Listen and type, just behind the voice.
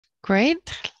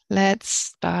Great. Let's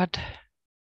start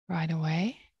right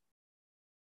away.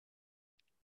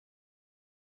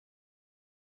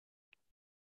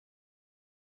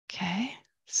 Okay,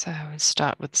 so we'll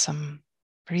start with some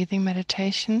breathing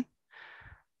meditation.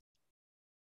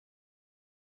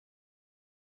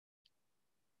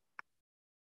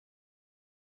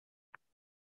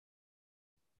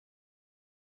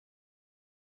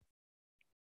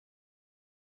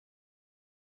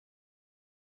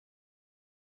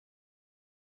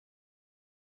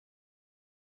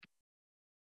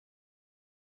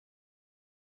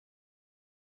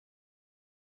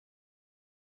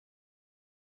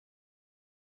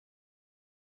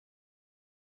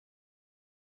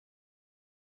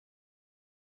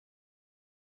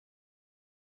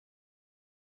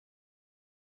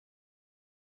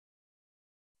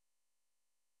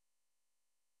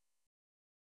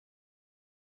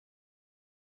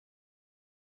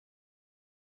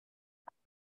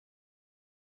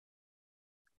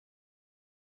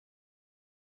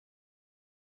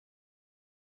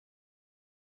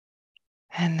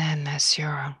 And then as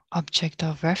your object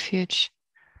of refuge,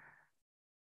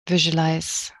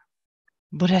 visualize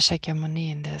Buddha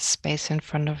Shakyamuni in the space in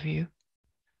front of you.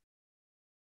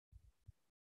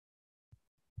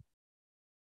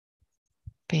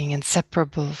 Being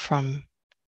inseparable from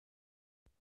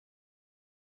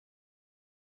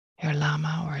your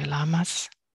Lama or your Lamas.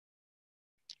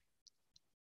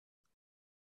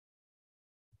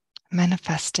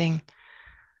 Manifesting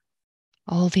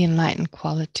all the enlightened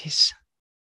qualities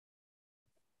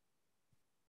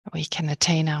that we can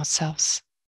attain ourselves.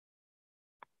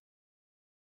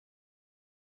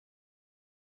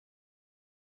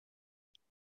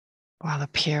 While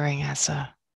appearing as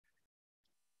a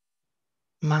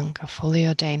monk, a fully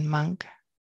ordained monk.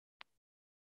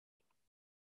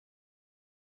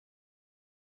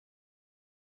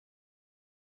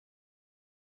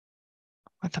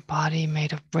 With a body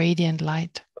made of radiant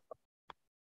light.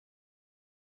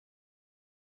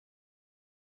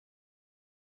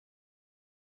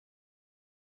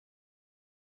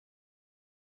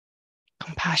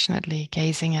 Compassionately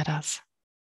gazing at us.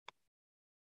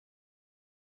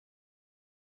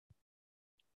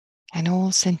 And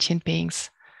all sentient beings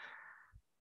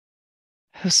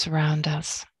who surround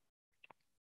us.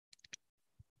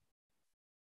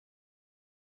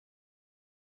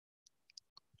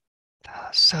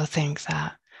 So think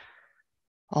that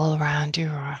all around you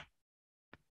are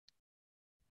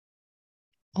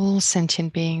all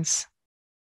sentient beings,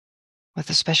 with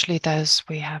especially those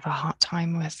we have a hard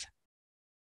time with,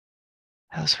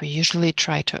 those we usually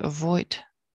try to avoid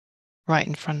right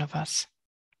in front of us.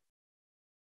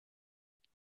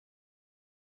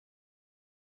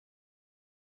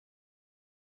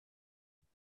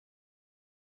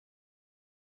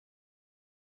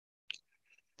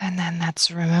 And then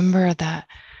let's remember that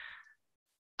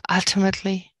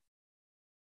ultimately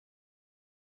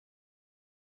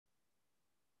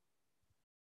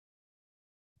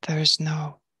there is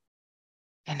no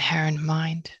inherent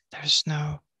mind, there's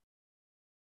no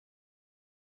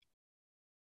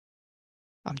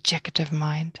objective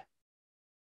mind,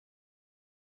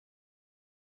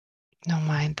 no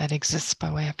mind that exists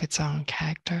by way of its own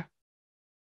character.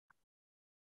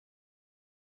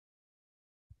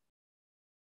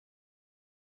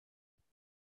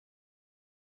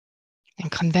 And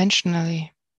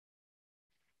conventionally,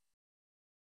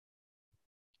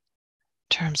 in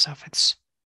terms of its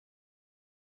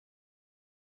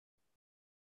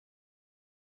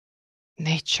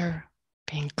nature,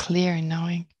 being clear and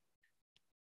knowing,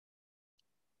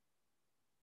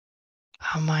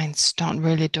 our minds don't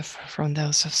really differ from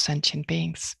those of sentient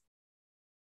beings.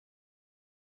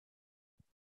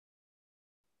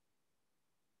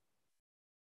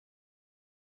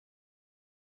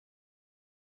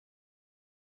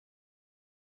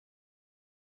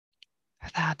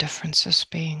 With our differences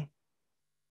being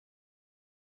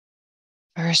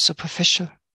very superficial.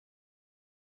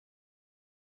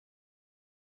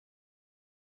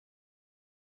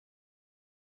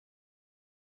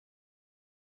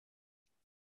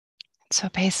 So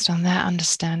based on that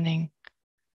understanding,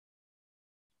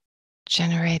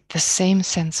 generate the same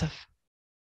sense of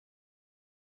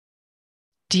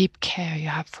deep care you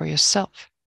have for yourself,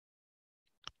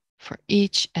 for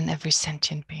each and every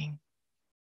sentient being.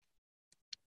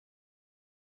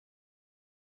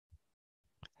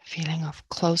 Feeling of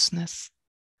closeness,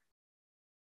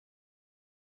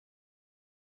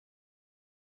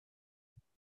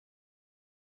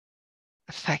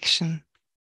 affection,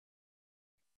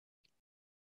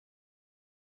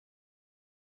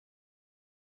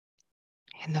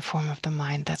 in the form of the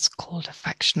mind that's called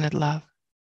affectionate love.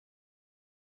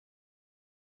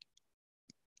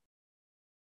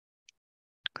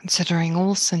 considering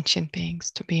all sentient beings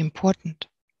to be important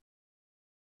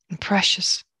and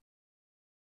precious.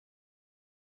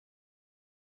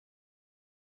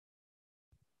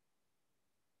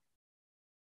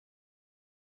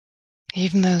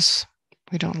 Even those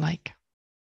we don't like.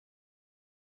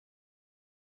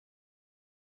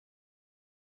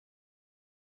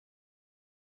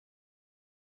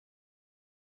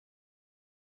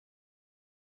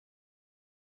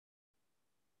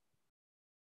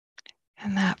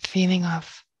 And that feeling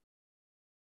of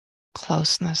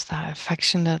closeness, that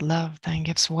affectionate love, then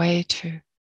gives way to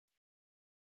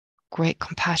great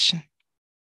compassion,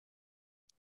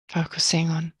 focusing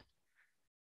on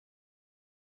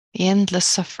the endless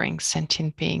suffering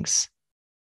sentient beings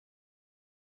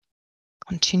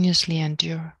continuously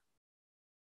endure,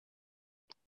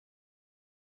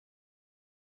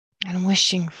 and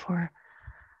wishing for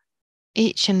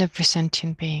each and every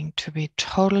sentient being to be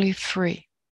totally free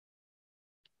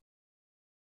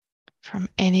from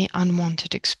any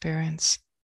unwanted experience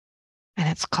and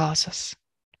its causes.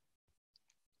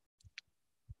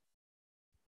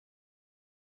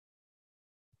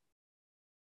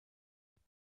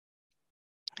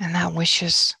 And that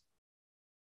wishes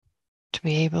to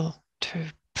be able to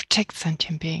protect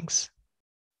sentient beings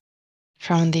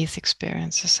from these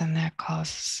experiences and their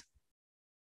causes.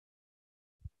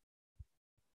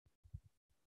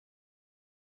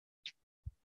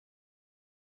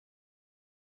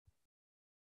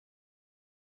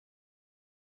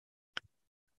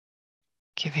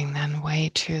 Giving then way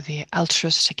to the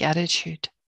altruistic attitude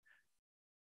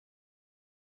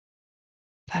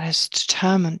that is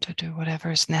determined to do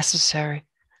whatever is necessary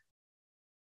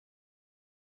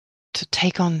to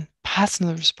take on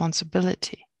personal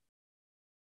responsibility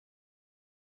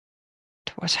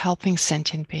towards helping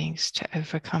sentient beings to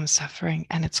overcome suffering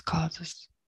and its causes.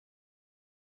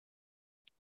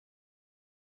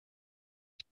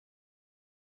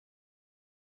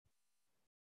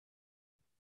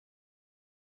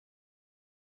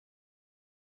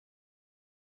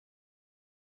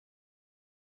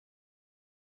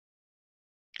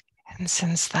 And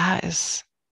since that is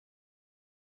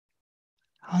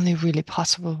only really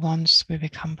possible once we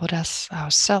become Buddhas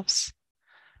ourselves,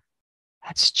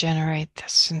 let's generate the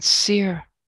sincere,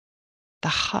 the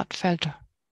heartfelt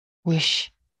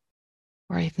wish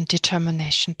or even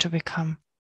determination to become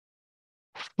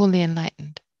fully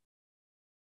enlightened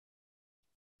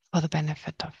for the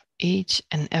benefit of each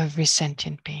and every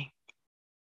sentient being.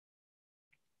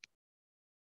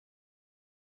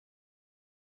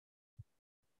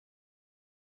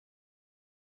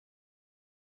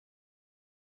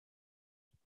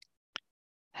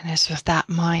 And it's with that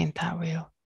mind that we'll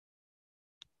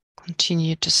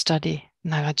continue to study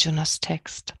Nagarjuna's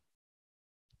text.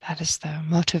 That is the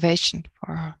motivation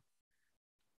for our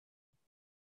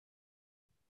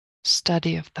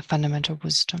study of the fundamental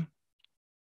wisdom.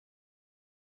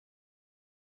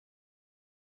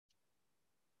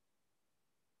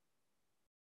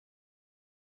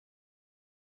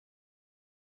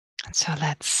 And so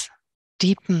let's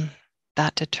deepen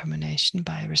that determination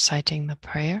by reciting the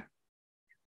prayer.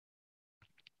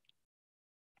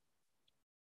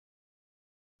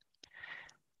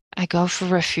 I go for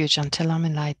refuge until I'm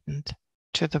enlightened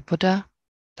to the Buddha,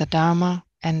 the Dharma,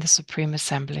 and the Supreme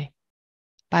Assembly.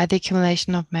 By the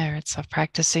accumulation of merits of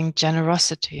practicing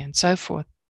generosity and so forth,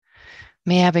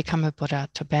 may I become a Buddha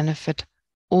to benefit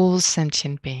all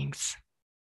sentient beings.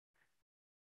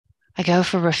 I go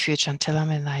for refuge until I'm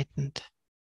enlightened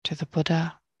to the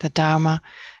Buddha, the Dharma,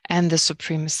 and the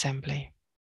Supreme Assembly.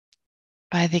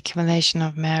 By the accumulation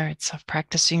of merits of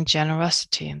practicing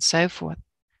generosity and so forth,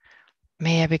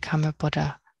 may I become a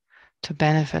Buddha to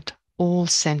benefit all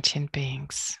sentient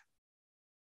beings.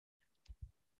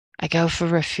 I go for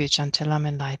refuge until I'm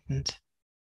enlightened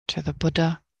to the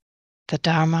Buddha, the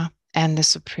Dharma, and the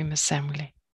Supreme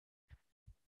Assembly.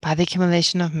 By the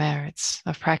accumulation of merits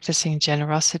of practicing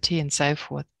generosity and so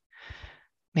forth,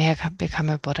 may I become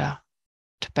a Buddha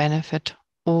to benefit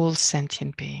all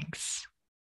sentient beings.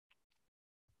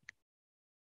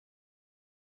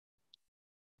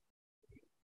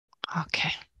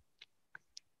 Okay.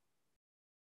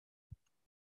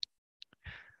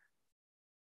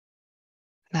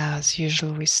 Now, as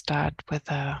usual, we start with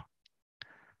a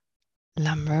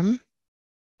lamrim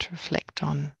to reflect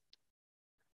on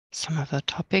some of the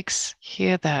topics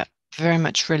here that very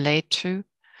much relate to.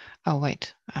 Oh,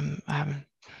 wait, I haven't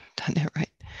done it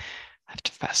right. I have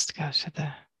to first go to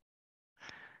the.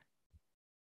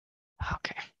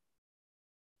 Okay.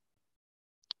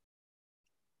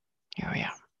 Here we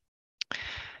are.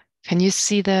 Can you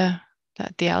see the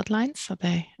outlines? Are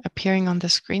they appearing on the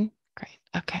screen? Great.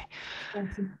 Okay.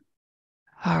 Thank you.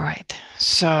 All right.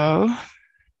 So,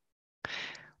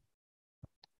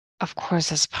 of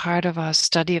course, as part of our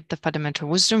study of the fundamental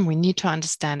wisdom, we need to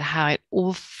understand how it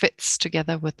all fits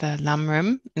together with the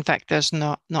Lamrim. In fact, there's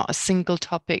not a single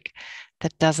topic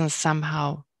that doesn't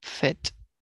somehow fit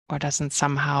or doesn't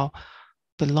somehow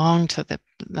belong to the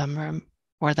Lamrim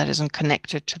or that isn't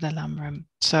connected to the Lamrim.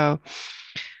 So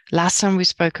last time we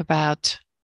started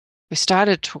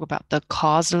to talk about the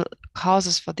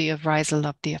causes for the arisal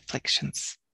of the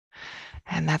afflictions.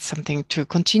 And that's something to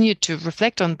continue to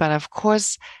reflect on, but of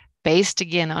course, based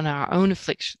again on our own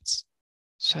afflictions.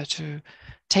 So to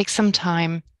take some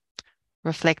time,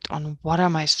 reflect on what are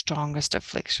my strongest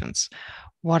afflictions?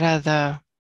 What are the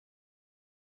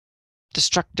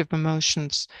destructive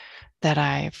emotions that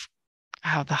I've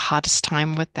have the hardest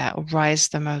time with, that arise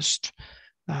the most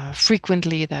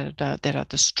frequently, that are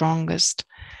the strongest?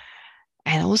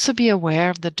 And also be aware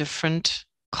of the different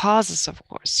causes, of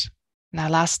course. Now,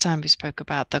 last time we spoke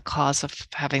about the cause of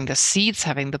having the seeds,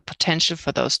 having the potential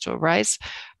for those to arise.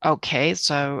 Okay,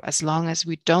 so as long as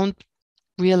we don't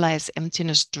realize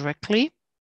emptiness directly,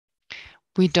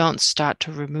 we don't start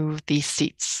to remove these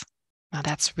seeds. Now,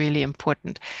 that's really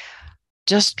important.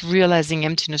 Just realizing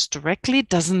emptiness directly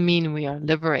doesn't mean we are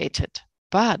liberated,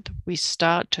 but we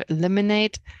start to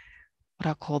eliminate what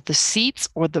are called the seeds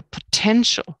or the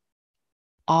potential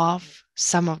of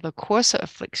some of the coarser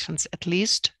afflictions, at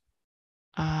least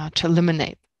to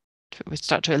eliminate. We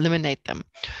start to eliminate them.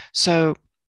 So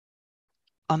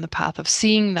on the path of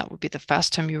seeing, that would be the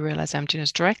first time you realize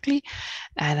emptiness directly.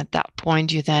 And at that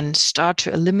point, you then start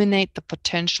to eliminate the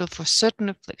potential for certain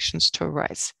afflictions to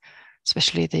arise,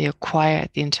 especially the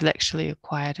intellectually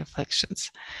acquired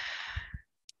afflictions.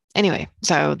 Anyway,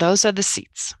 so those are the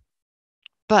seeds.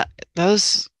 But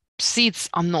those seeds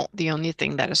are not the only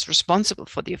thing that is responsible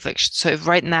for the affliction. So if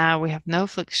right now we have no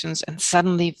afflictions and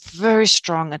suddenly very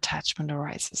strong attachment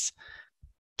arises,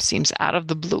 seems out of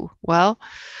the blue. Well,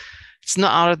 it's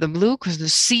not out of the blue because the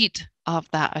seed of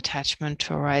that attachment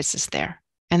to arise is there.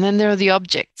 And then there are the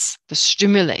objects that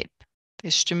stimulate. They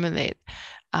stimulate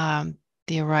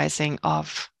the arising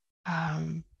of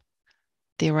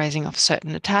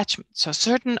certain attachments. So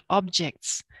certain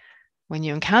objects, when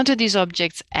you encounter these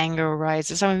objects, anger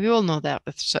arises. I mean, we all know that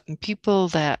with certain people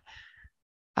that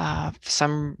for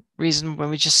some reason, when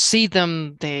we just see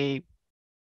them, they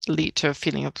lead to a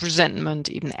feeling of resentment,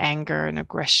 even anger and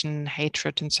aggression,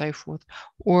 hatred, and so forth.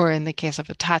 Or in the case of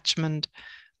attachment,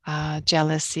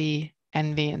 jealousy,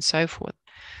 envy, and so forth.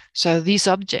 So these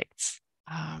objects,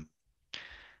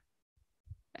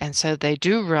 and so they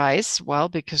do rise, well,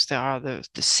 because there are the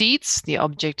seeds, the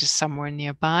object is somewhere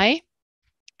nearby.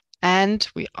 And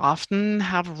we often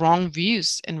have wrong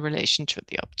views in relation to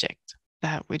the object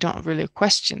that we don't really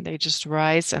question. They just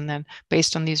arise. And then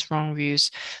based on these wrong views,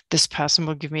 this person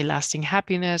will give me lasting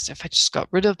happiness. If I just got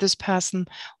rid of this person,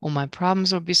 all my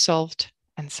problems will be solved,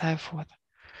 and so forth.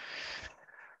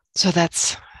 So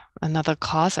that's another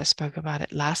cause. I spoke about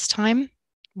it last time,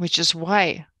 which is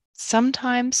why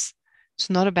sometimes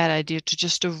it's not a bad idea to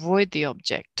just avoid the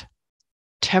object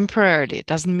temporarily. It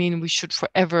doesn't mean we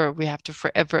have to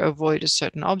forever avoid a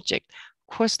certain object.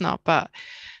 Of course not. But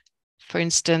for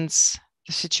instance,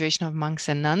 the situation of monks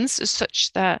and nuns is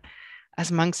such that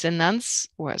as monks and nuns,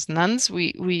 or as nuns,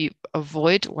 we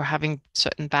avoid, or having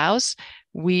certain vows,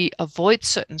 we avoid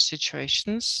certain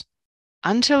situations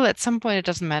until at some point it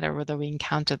doesn't matter whether we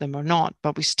encounter them or not,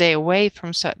 but we stay away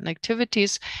from certain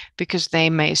activities because they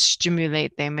may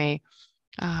stimulate, they may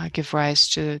give rise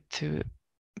to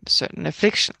certain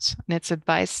afflictions. And it's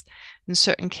advised in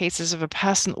certain cases if a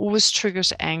person always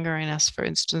triggers anger in us, for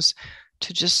instance,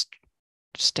 to just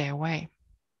stay away.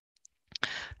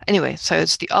 Anyway, so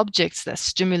it's the objects that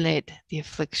stimulate the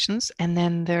afflictions. And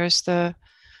then there's the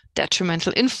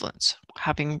detrimental influence,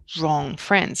 having wrong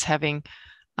friends, having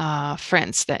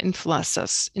friends that influence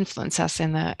us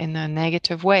in a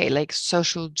negative way, like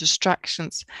social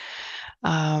distractions,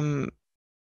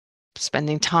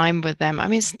 spending time with them. I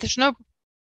mean, there's no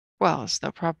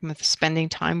problem with spending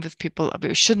time with people.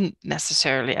 We shouldn't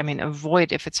necessarily,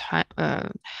 avoid if it's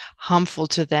harmful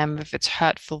to them, if it's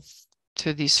hurtful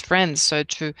to these friends. So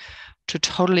to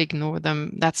totally ignore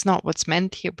them, that's not what's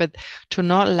meant here, but to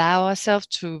not allow ourselves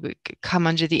to come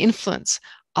under the influence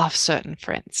of certain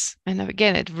friends. And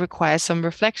again, it requires some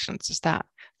reflections. Is that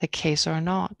the case or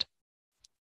not?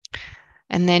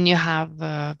 And then you have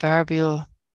variable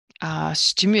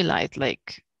stimuli,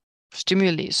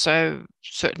 so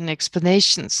certain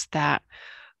explanations that,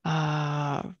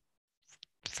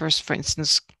 first, for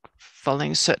instance,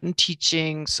 following certain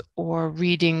teachings or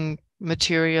reading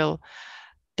material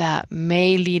that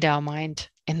may lead our mind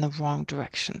in the wrong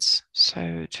directions.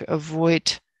 So to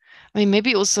avoid,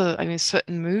 maybe also,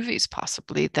 certain movies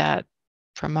possibly that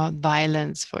promote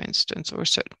violence, for instance, or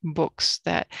certain books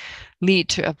that lead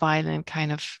to a violent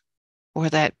kind of, or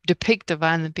that depict a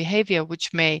violent behavior,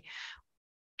 which may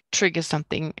trigger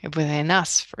something within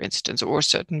us, for instance, or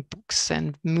certain books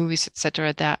and movies,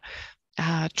 etc., that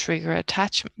trigger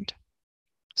attachment.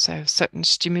 So certain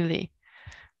stimuli.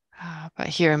 But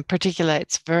here in particular,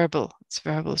 it's verbal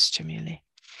stimuli.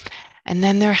 And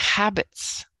then there are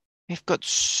habits. We've got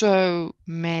so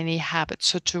many habits.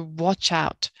 So to watch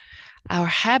out. Our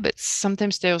habits,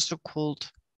 sometimes they're also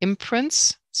called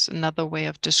imprints. It's another way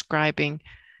of describing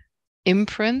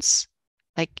imprints.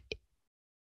 Like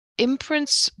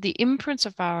imprints, the imprints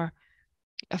of our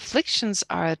afflictions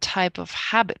are a type of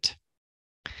habit.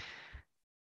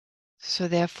 So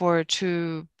therefore,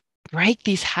 to break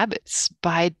these habits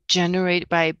by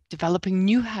developing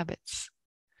new habits.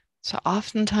 So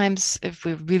oftentimes, if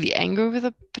we're really angry with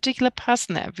a particular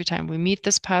person, every time we meet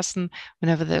this person,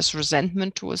 whenever there's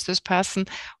resentment towards this person,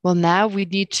 well, now we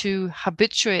need to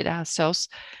habituate ourselves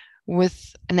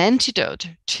with an antidote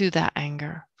to that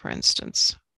anger, for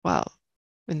instance. Well,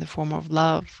 in the form of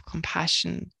love,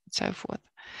 compassion, and so forth.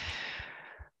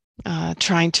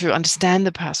 Trying to understand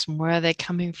the person, where are they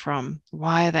coming from,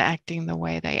 why are they acting the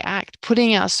way they act,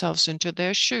 putting ourselves into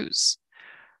their shoes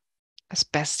as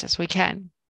best as we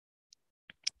can.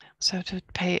 So to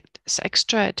pay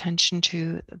extra attention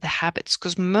to the habits,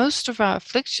 because most of our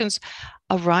afflictions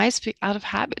arise out of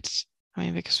habits.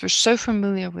 Because we're so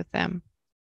familiar with them.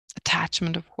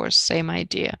 Attachment, of course, same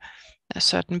idea.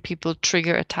 Certain people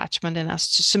trigger attachment in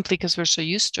us just simply because we're so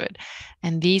used to it.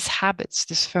 And these habits,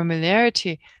 this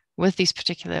familiarity with these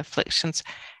particular afflictions,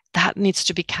 that needs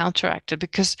to be counteracted,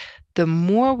 because the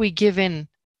more we give in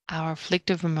our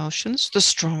afflictive emotions, the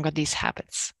stronger these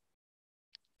habits.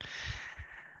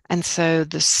 And so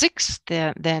the sixth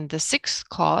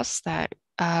cause that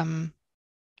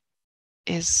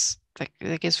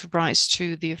gives rise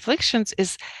to the afflictions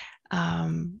is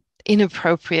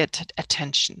inappropriate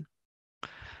attention.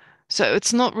 So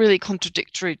it's not really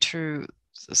contradictory to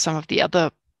some of the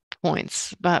other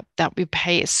points, but that we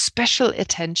pay special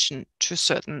attention to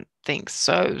certain things.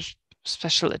 So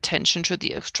special attention to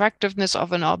the attractiveness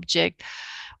of an object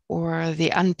or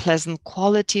the unpleasant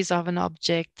qualities of an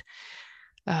object,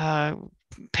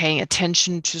 paying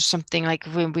attention to something like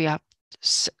when we are,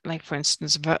 like for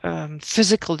instance,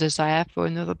 physical desire for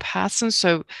another person.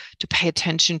 So to pay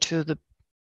attention to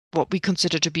what we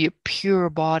consider to be a pure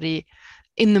body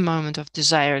in the moment of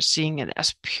desire, seeing it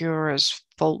as pure, as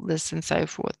faultless, and so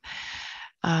forth.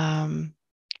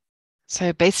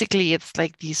 So basically, it's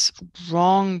like these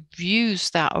wrong views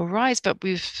that arise, but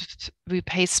we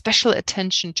pay special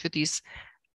attention to these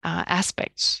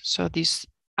aspects. So these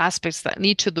aspects that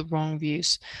lead to the wrong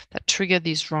views, that trigger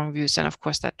these wrong views, and of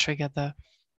course that trigger the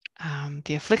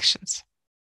afflictions.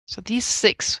 So these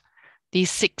six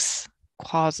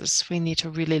causes we need to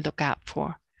really look out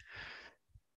for.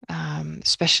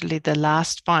 Especially the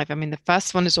last five. The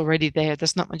first one is already there.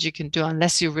 There's not much you can do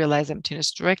unless you realize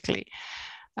emptiness directly.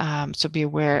 So be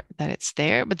aware that it's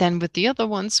there. But then with the other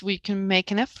ones, we can make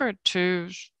an effort to,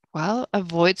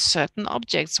 avoid certain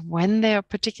objects when there are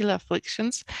particular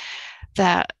afflictions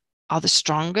that are the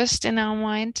strongest in our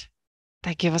mind,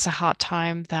 that give us a hard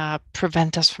time, that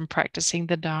prevent us from practicing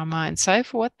the Dharma and so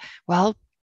forth. Well,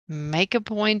 make a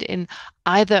point in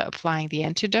either applying the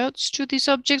antidotes to these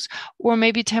objects, or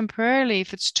maybe temporarily,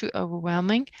 if it's too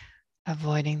overwhelming,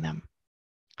 avoiding them.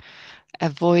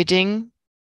 Avoiding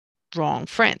wrong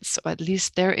friends, or at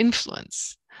least their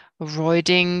influence.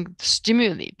 Avoiding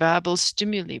stimuli, verbal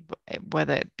stimuli,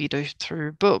 whether it be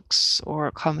through books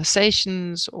or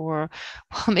conversations, or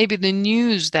maybe the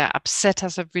news that upset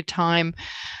us every time,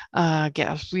 get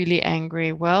us really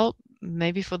angry. Well,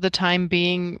 maybe for the time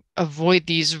being, avoid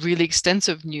these really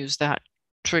extensive news that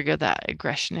trigger that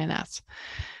aggression in us.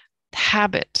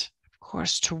 Habit, of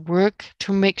course, to work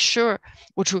to make sure,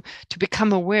 or to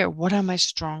become aware, what are my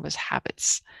strongest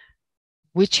habits?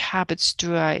 Which habits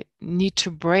do I need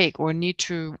to break or need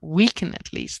to weaken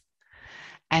at least?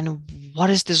 And what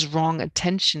is this wrong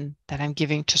attention that I'm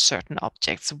giving to certain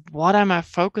objects? What am I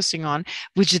focusing on,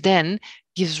 which then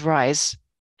gives rise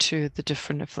to the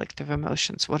different afflictive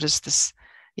emotions? What is this,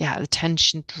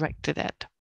 attention directed at?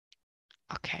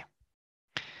 Okay.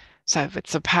 So if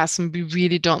it's a person we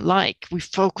really don't like, we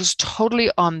focus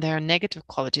totally on their negative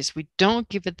qualities. We don't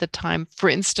give it the time, for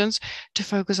instance, to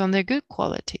focus on their good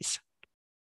qualities.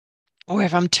 Or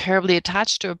if I'm terribly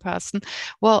attached to a person,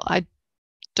 well, I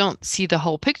don't see the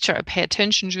whole picture. I pay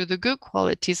attention to the good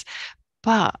qualities,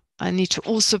 but I need to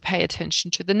also pay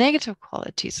attention to the negative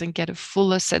qualities and get a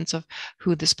fuller sense of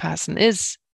who this person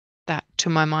is, that to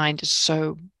my mind is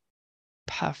so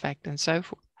perfect and so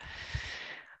forth.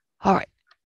 All right.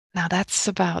 Now that's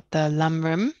about the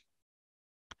Lamrim.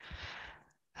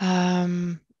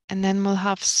 And then we'll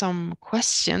have some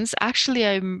questions. Actually,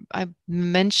 I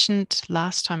mentioned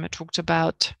last time I talked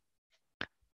about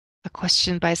a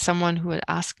question by someone who had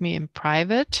asked me in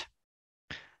private.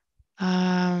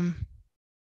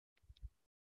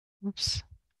 Oops.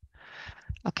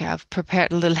 Okay, I've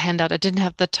prepared a little handout. I didn't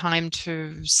have the time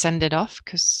to send it off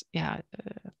because, yeah,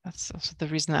 that's also the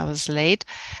reason I was late.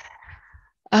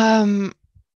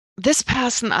 This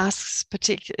person asks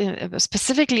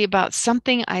specifically about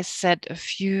something I said a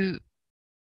few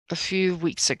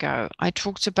weeks ago. I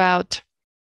talked about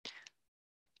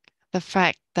the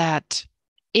fact that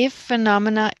if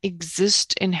phenomena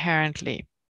exist inherently,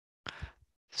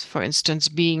 for instance,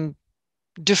 being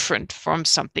different from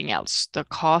something else, the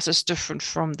cause is different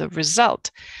from the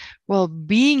result. Well,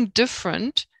 being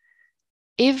different,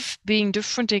 if being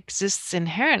different exists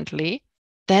inherently,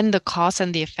 then the cause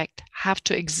and the effect have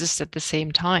to exist at the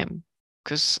same time.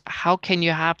 Because how can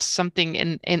you have something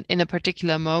in a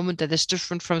particular moment that is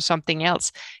different from something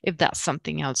else if that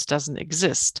something else doesn't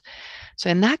exist? So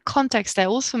in that context, I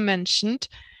also mentioned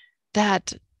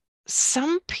that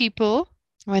some people,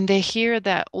 when they hear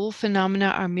that all phenomena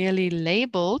are merely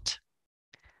labeled,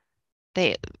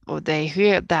 they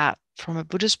hear that from a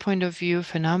Buddhist point of view,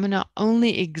 phenomena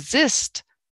only exist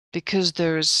because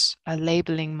there's a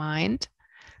labeling mind.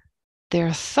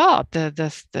 Their thought,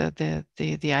 the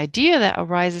idea that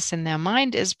arises in their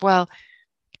mind is, well,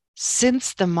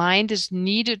 since the mind is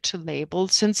needed to label,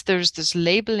 since there's this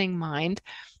labeling mind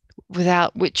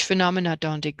without which phenomena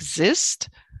don't exist,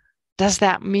 does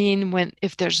that mean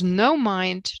if there's no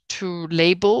mind to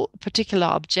label a particular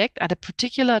object at a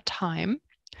particular time,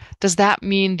 does that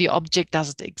mean the object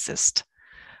doesn't exist?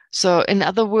 So in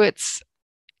other words,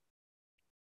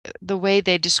 the way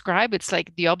they describe it's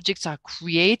like the objects are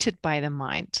created by the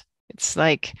mind. It's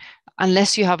like,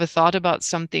 unless you have a thought about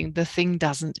something, the thing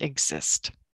doesn't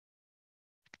exist.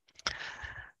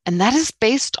 And that is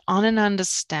based on an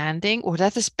understanding, or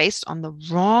that is based on the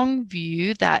wrong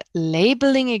view that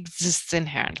labeling exists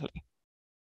inherently.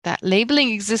 That labeling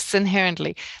exists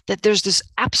inherently, that there's this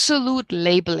absolute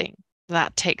labeling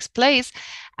that takes place.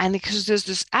 And because there's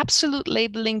this absolute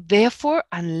labeling, therefore,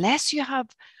 unless you have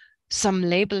some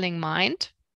labeling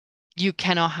mind, you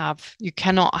cannot have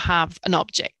an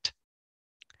object.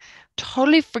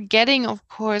 Totally forgetting, of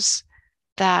course,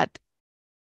 that,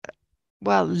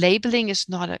 well, labeling is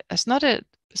not a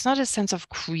sense of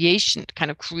creation,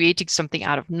 kind of creating something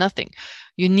out of nothing.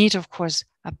 You need, of course,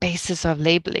 a basis of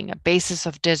labeling, a basis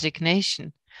of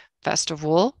designation. First of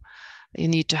all, you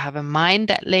need to have a mind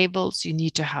that labels. You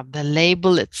need to have the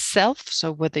label itself. So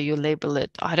whether you label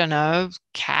it, I don't know,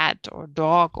 cat or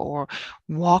dog or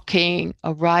walking,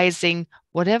 arising,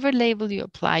 whatever label you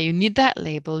apply, you need that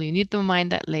label. You need the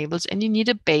mind that labels, and you need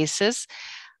a basis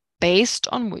based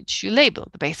on which you label,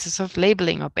 the basis of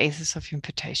labeling or basis of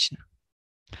imputation.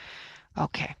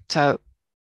 Okay, so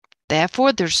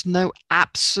therefore, there's no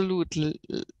absolute,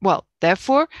 well,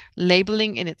 therefore,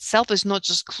 labeling in itself is not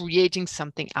just creating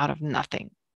something out of nothing.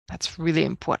 That's really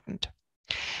important.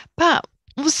 But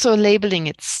also, labeling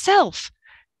itself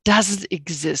doesn't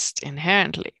exist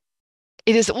inherently.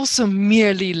 It is also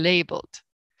merely labeled.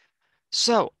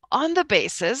 So, on the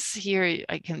basis, here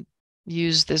I can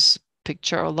use this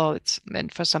picture, although it's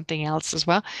meant for something else as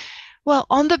well. Well,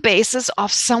 on the basis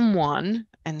of someone,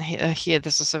 and here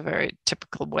this is a very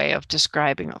typical way of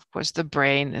describing, of course, the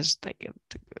brain is like,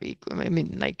 I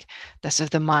mean, like, as if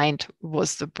the mind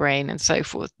was the brain and so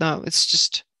forth. No, it's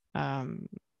just,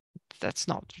 that's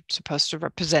not supposed to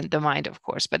represent the mind, of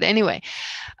course. But anyway,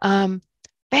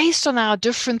 based on our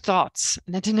different thoughts,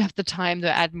 and I didn't have the time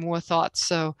to add more thoughts,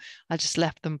 so I just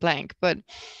left them blank. But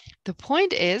the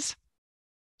point is,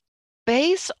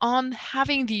 based on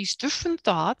having these different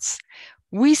thoughts,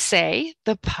 we say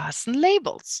the person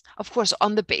labels, of course,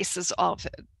 on the basis of,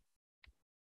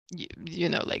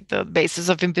 like the basis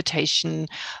of invitation,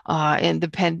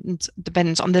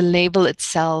 dependence on the label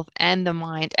itself and the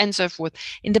mind and so forth.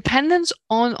 Independence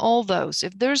on all those.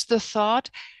 If there's the thought,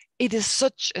 it is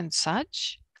such and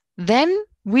such, then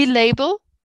we label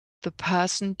the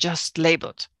person just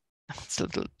labeled. It's a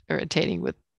little irritating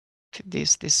with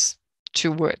these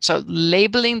two words. So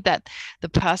labeling that the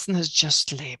person has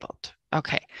just labeled.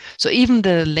 Okay. So even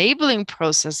the labeling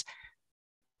process,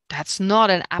 that's not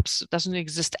an absolute, doesn't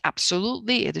exist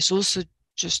absolutely. It is also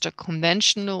just a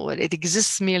conventional, it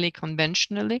exists merely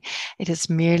conventionally. It is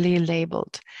merely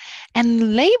labeled.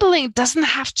 And labeling doesn't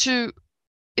have to,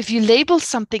 if you label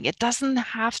something, it doesn't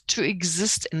have to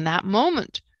exist in that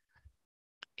moment.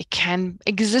 It can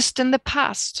exist in the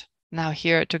past. Now,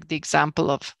 here I took the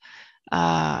example of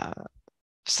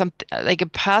something like a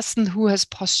person who has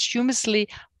posthumously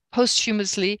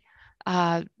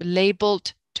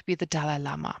labeled to be the Dalai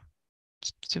Lama.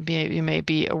 So you may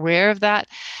be aware of that.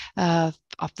 Of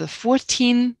the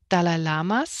 14 Dalai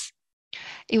Lamas,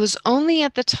 it was only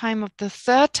at the time of the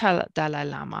third Dalai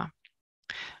Lama,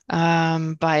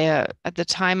 at the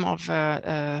time of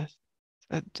a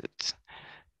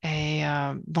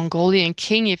Mongolian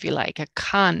king, if you like, a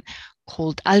Khan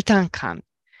called Altan Khan.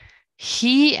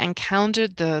 He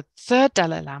encountered the third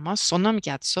Dalai Lama, Sonam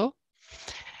Gyatso,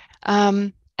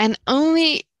 and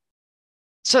only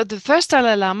so the first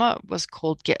Dalai Lama was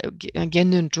called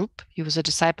Gendun Drup. He was a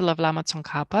disciple of Lama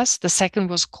Tsongkhapas. The second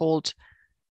was called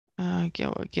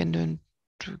Gendun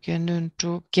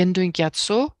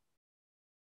Gyatso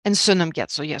and Sonam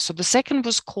Gyatso. Yeah, so the second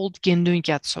was called Gendun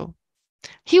Gyatso.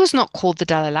 He was not called the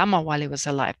Dalai Lama while he was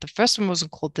alive. The first one wasn't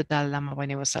called the Dalai Lama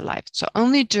when he was alive. So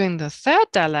only during the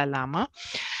third Dalai Lama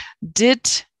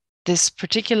did this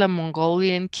particular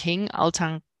Mongolian king,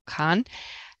 Altan Khan,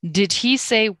 did he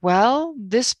say, well,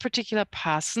 this particular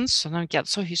person, Sonam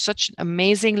Gyatso, he's such an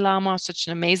amazing Lama, such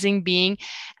an amazing being,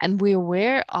 and we're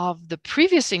aware of the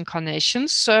previous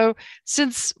incarnations. So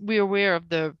since we're aware of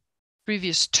the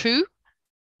previous two,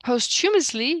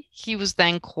 posthumously, he was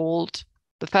then called,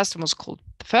 the first one was called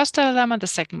the first Dalai Lama, the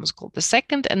second was called the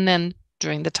second, and then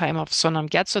during the time of Sonam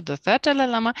Gyatso, the third Dalai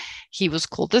Lama, he was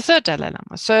called the third Dalai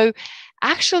Lama. So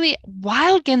actually,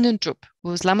 while Gendun Drup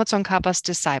was Lama Tsongkhapa's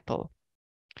disciple,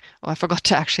 I forgot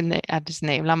to actually add his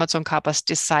name, Lama Tsongkhapa's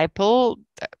disciple,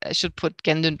 I should put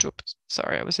Gendun Drup.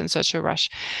 Sorry, I was in such a rush.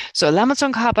 So Lama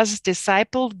Tsongkhapa's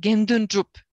disciple, Gendun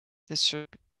Drup, this should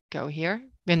go here,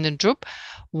 Gendun Drup,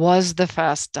 was the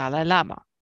first Dalai Lama.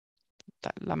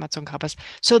 Lama Tsongkhapa's.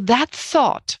 So that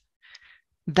thought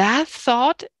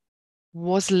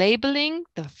was labeling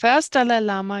the first Dalai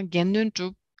Lama, Gendun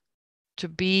Drup, to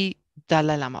be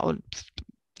Dalai Lama, or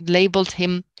labeled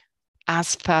him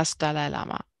as first Dalai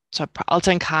Lama. So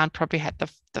Altan Khan probably had the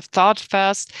thought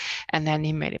first, and then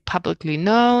he made it publicly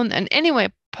known. And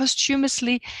anyway,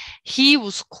 posthumously, he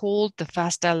was called the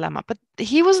first Dalai Lama. But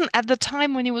he wasn't, at the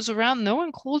time when he was around, no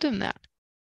one called him that.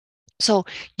 So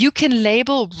you can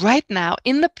label right now,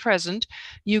 in the present,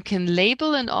 you can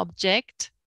label an object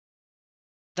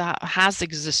that has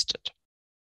existed,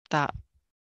 that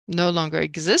no longer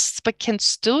exists, but can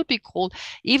still be called,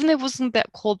 even if it wasn't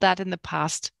that called that in the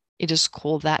past, it is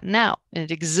called that now, and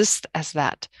it exists as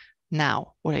that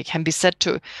now, or it can be said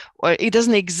to, or it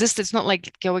doesn't exist. It's not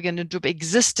like Gendun Drup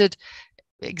exists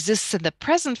in the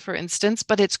present, for instance,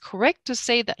 but it's correct to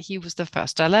say that he was the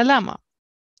first Dalai Lama.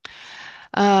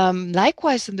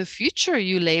 Likewise, in the future,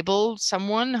 you label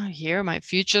someone here, my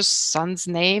future son's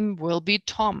name will be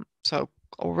Tom. So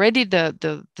already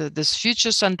this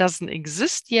future son doesn't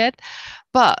exist yet,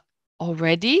 but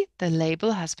already the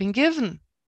label has been given.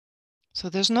 So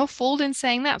there's no fault in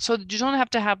saying that. So you don't have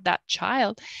to have that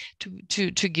child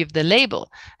to give the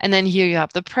label. And then here you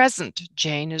have the present.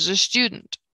 Jane is a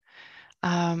student.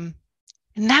 In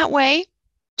that way,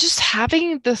 just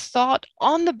having the thought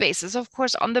on the basis, of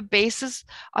course, on a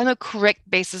correct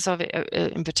basis of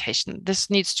invitation. This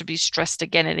needs to be stressed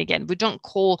again and again. We don't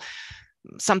call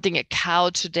something a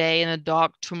cow today and a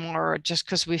dog tomorrow just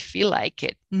because we feel like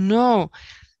it. No.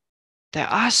 There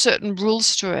are certain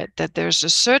rules to it, that there's a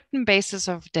certain basis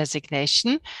of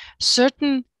designation,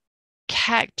 certain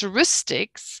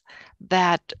characteristics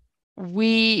that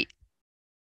we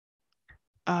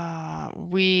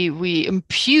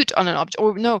impute on an object,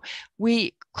 or no,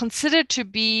 we consider to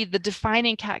be the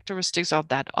defining characteristics of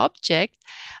that object,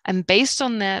 and based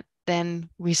on that, then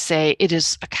we say it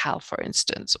is a cow, for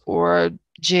instance, or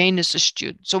Jane is a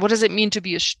student. So what does it mean to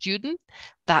be a student?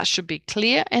 That should be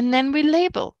clear, and then we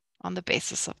label on the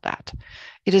basis of that.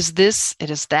 It is this, it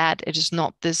is that, it is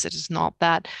not this, it is not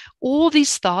that. All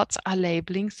these thoughts are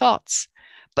labeling thoughts.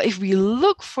 But if we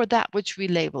look for that which we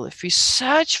label, if we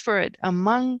search for it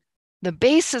among the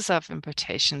basis of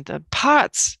imputation, the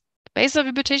parts, the basis of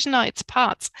imputation are its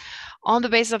parts. On the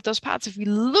basis of those parts, if we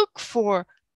look for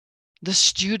the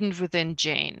student within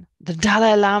Jane, the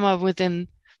Dalai Lama within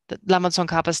the Lama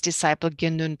Tsongkhapa's disciple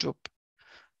Gendun Drup,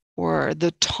 or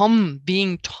the Tom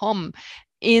being Tom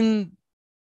on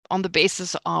the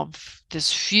basis of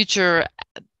these future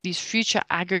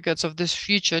aggregates of this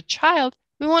future child,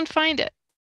 we won't find it.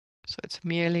 So it's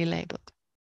merely labeled.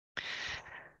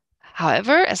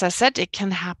 However, as I said, it can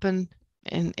happen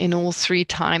in all three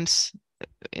times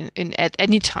at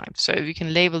any time. So we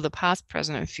can label the past,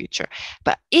 present, and future.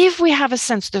 But if we have a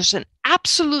sense there's an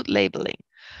absolute labeling,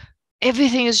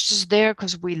 everything is just there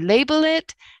because we label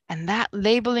it, and that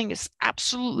labeling is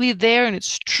absolutely there and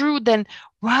it's true, then,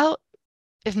 well,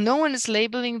 if no one is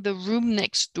labeling the room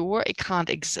next door, it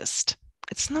can't exist.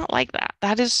 It's not like that.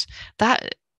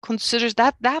 That considers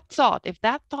that thought. If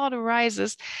that thought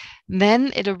arises,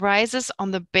 then it arises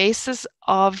on the basis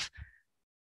of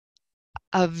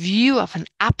a view of an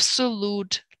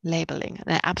absolute labeling,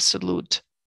 an absolute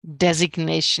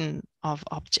designation of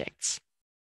objects.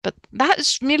 But that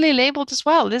is merely labeled as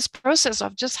well. This process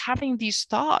of just having these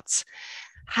thoughts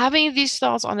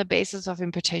on the basis of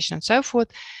interpretation and so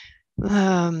forth,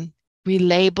 we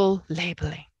label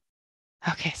labeling.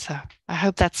 Okay, so I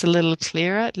hope that's a little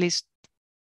clearer, at least,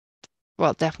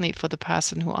 well, definitely for the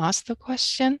person who asked the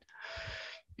question.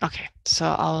 Okay,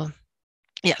 so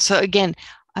so again,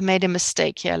 I made a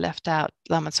mistake here. I left out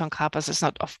Lama Tsongkhapa's. It's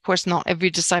not, of course, not every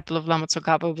disciple of Lama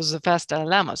Tsongkhapa was the first Dalai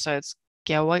Lama. So it's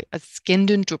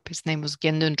Gendun Drup. His name was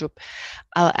Gendun Drup.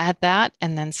 I'll add that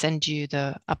and then send you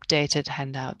the updated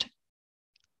handout.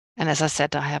 And as I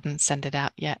said, I haven't sent it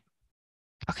out yet.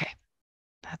 Okay,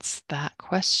 that's that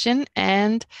question.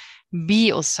 And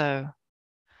B also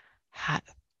had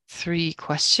 3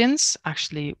 questions.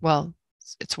 Actually, well,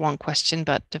 it's 1 question,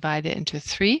 but divided into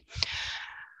 3.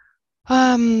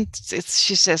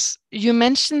 She says, you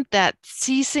mentioned that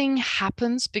ceasing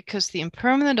happens because the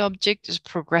impermanent object is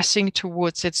progressing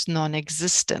towards its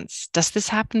non-existence. Does this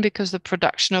happen because the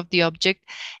production of the object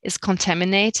is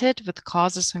contaminated with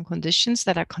causes and conditions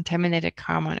that are contaminated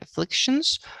karma and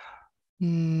afflictions?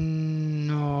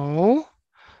 No.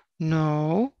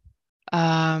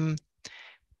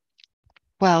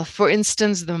 Well, for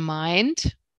instance, the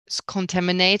mind is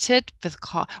contaminated with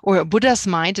or a Buddha's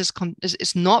mind is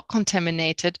not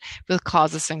contaminated with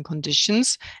causes and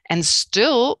conditions, and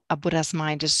still a Buddha's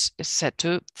mind is said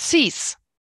to cease.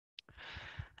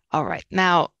 All right,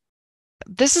 now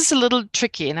this is a little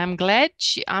tricky, and I'm glad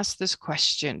she asked this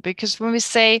question, because when we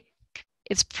say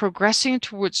it's progressing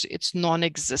towards its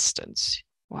non-existence,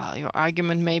 well, your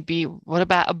argument may be, what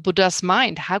about a Buddha's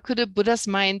mind? How could a Buddha's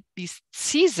mind be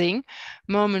ceasing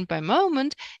moment by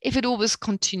moment if it always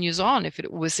continues on, if it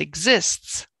always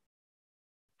exists?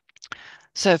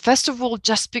 So first of all,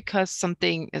 just because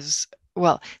something is,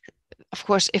 well, of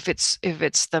course, if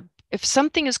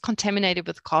something is contaminated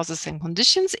with causes and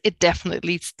conditions, it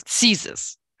definitely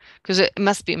ceases, because it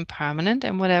must be impermanent,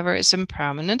 and whatever is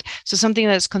impermanent. So something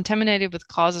that is contaminated with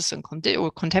causes and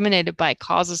or contaminated by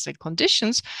causes and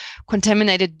conditions,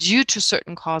 contaminated due to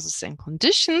certain causes and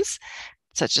conditions,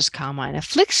 such as karma and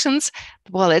afflictions,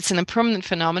 well, it's an impermanent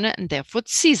phenomenon and therefore it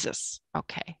ceases.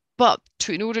 Okay. But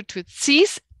in order to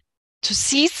cease,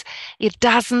 it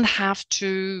doesn't have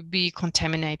to be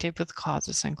contaminated with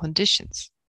causes and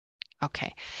conditions.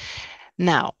 Okay.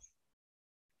 Now,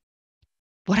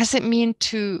 what does it mean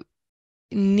to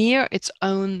near its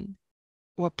own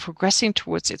or progressing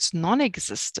towards its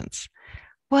non-existence?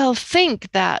 Well,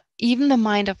 think that even the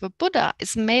mind of a Buddha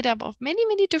is made up of many,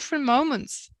 many different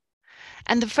moments.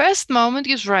 And the first moment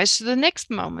gives rise to the next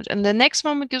moment, and the next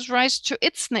moment gives rise to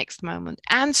its next moment,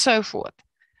 and so forth.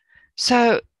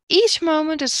 So each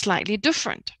moment is slightly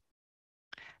different.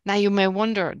 Now you may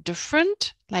wonder,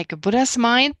 different? Like a Buddha's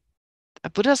mind? A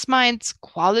Buddha's mind's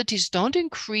qualities don't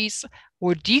increase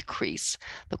or decrease.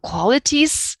 The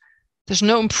qualities, there's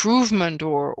no improvement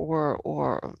or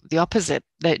the opposite,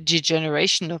 the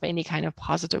degeneration of any kind of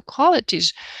positive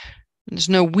qualities. There's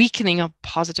no weakening of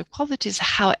positive qualities.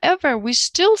 However, we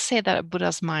still say that a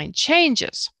Buddha's mind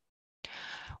changes.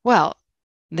 Well,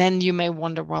 then you may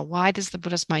wonder, well, why does the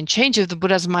Buddha's mind change if the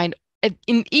Buddha's mind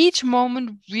in each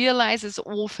moment realizes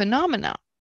all phenomena?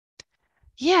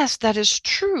 Yes, that is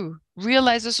true.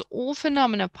 Realizes all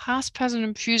phenomena, past, present,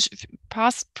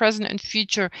 and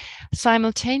future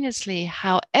simultaneously.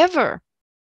 However,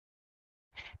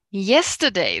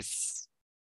 yesterday's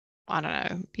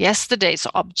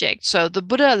object. So the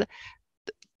Buddha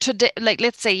today, like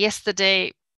let's say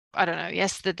yesterday,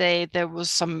 yesterday there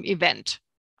was some event,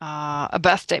 a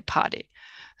birthday party.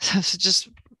 So just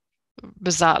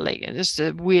bizarrely, just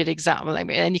a weird example. I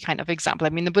mean, any kind of example. I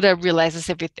mean, the Buddha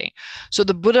realizes everything. So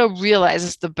the Buddha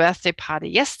realizes the birthday party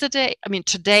yesterday. I mean,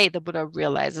 today the Buddha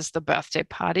realizes the birthday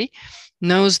party,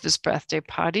 knows this birthday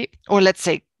party. Or let's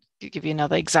say, to give you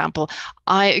another example,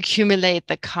 I accumulate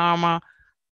the karma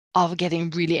of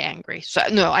getting really angry. So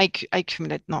no, I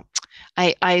accumulate, no,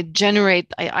 I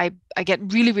generate, I get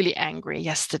really, really angry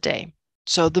yesterday.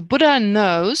 So the Buddha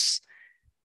knows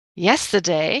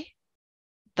yesterday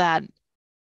that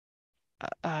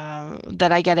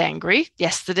I get angry.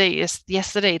 Yesterday,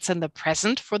 it's in the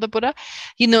present for the Buddha.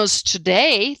 He knows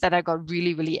today that I got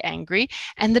really, really angry.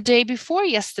 And the day before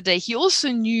yesterday, he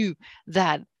also knew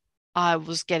that I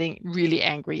was getting really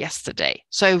angry yesterday.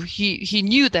 So he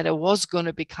knew that I was going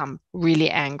to become really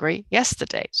angry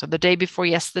yesterday. So the day before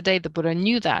yesterday, the Buddha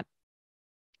knew that.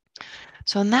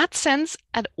 So in that sense,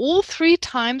 at all three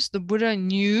times, the Buddha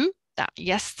knew that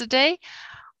yesterday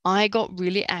I got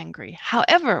really angry.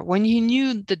 However, when he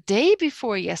knew the day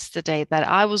before yesterday that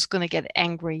I was going to get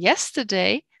angry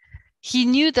yesterday, he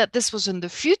knew that this was in the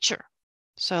future.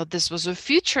 So this was a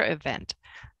future event.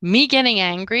 Me getting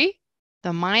angry,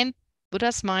 the mind,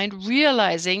 Buddha's mind,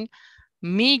 realizing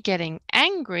me getting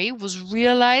angry was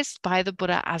realized by the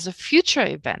Buddha as a future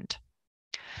event.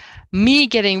 Me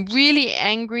getting really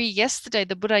angry yesterday,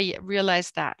 the Buddha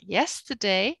realized that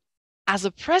yesterday as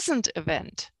a present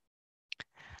event.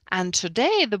 And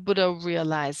today the Buddha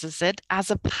realizes it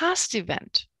as a past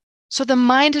event. So the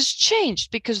mind has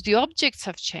changed because the objects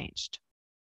have changed.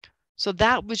 So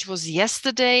that which was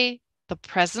yesterday, the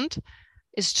present,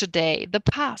 is today the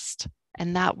past.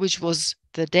 And that which was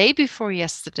the day before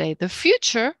yesterday, the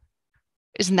future,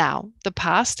 is now the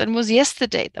past and was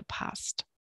yesterday the past.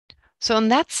 So in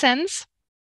that sense,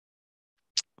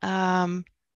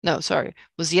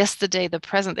 was yesterday the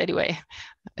present anyway.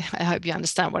 I hope you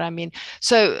understand what I mean.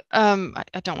 So I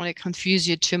don't want to confuse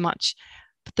you too much.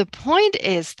 But the point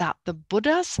is that the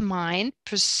Buddha's mind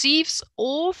perceives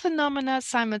all phenomena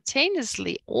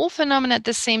simultaneously, all phenomena at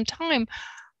the same time,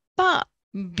 but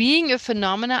being a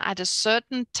phenomena at a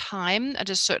certain time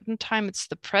it's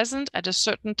the present, at a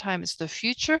certain time it's the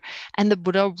future, and the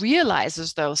Buddha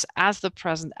realizes those as the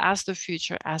present, as the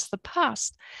future, as the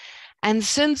past. And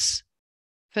since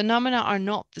phenomena are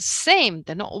not the same,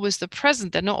 they're not always the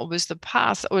present, they're not always the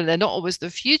past, or they're not always the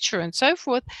future, and so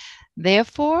forth.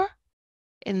 Therefore,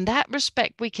 in that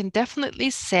respect, we can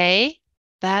definitely say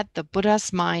that the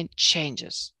Buddha's mind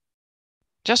changes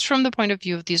just from the point of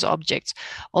view of these objects.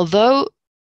 Although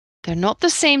they're not the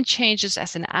same changes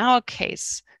as in our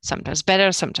case, sometimes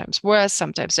better, sometimes worse,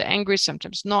 sometimes they're angry,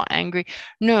 sometimes not angry.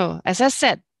 No, as I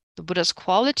said, the Buddha's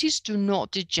qualities do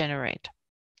not degenerate.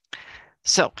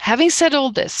 So, having said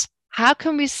all this, how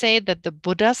can we say that the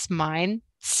Buddha's mind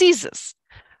ceases?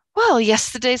 Well,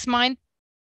 yesterday's mind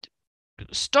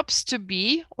stops to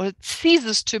be, or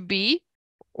ceases to be,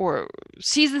 or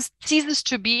ceases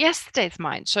to be yesterday's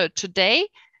mind. So today,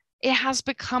 it has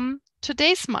become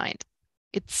today's mind.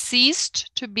 It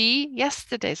ceased to be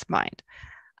yesterday's mind,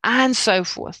 and so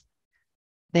forth.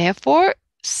 Therefore,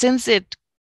 since it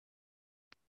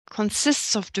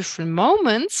consists of different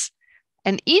moments,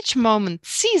 and each moment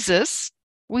ceases,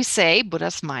 we say the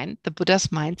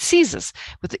Buddha's mind ceases,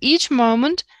 with each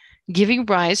moment giving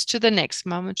rise to the next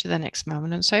moment,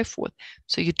 and so forth.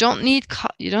 So you don't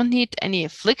need any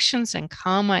afflictions and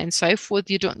karma and so forth.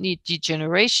 You don't need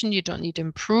degeneration. You don't need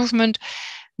improvement.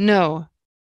 No,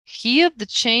 here the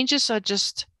changes are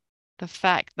just the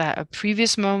fact that a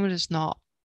previous moment is not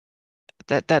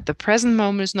that the present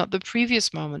moment is not the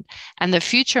previous moment, and the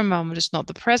future moment is not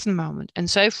the present moment, and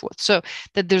so forth. So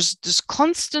that there's this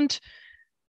constant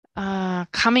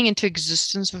coming into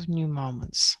existence of new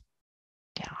moments.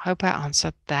 Yeah, I hope I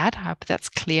answered that. I hope that's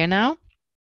clear now.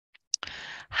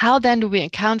 How then do we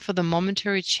account for the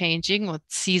momentary changing or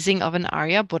ceasing of an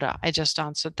Arya Buddha? I just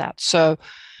answered that. So,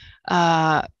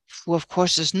 who of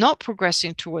course is not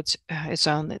progressing towards its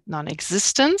own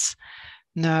non-existence.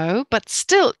 No, but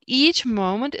still, each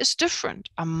moment is different.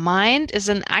 A mind is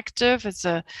an active, it's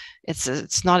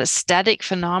not a static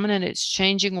phenomenon, it's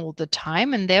changing all the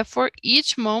time. And therefore,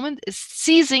 each moment is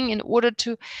ceasing in order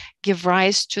to give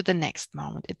rise to the next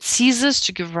moment. It ceases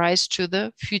to give rise to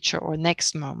the future or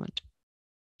next moment.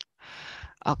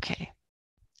 Okay.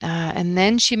 And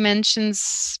then she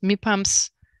mentions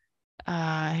Mipam's,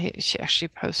 she actually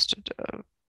posted a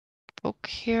book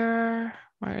here.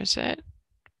 Where is it?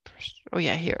 Oh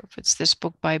yeah, here. It's this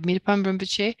book by Mipam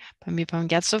Rinpoche, by Mipam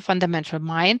Gyatso, Fundamental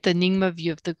Mind, the Nyingma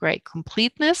View of the Great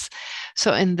Completeness.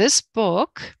 So in this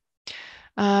book,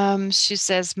 she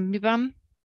says Mipam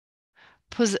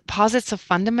posits a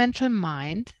fundamental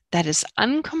mind that is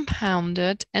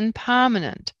uncompounded and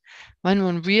permanent when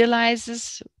one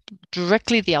realizes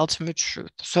directly the ultimate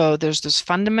truth. So there's this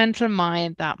fundamental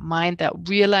mind that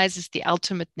realizes the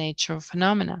ultimate nature of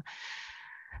phenomena.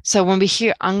 So when we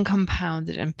hear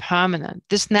uncompounded and permanent,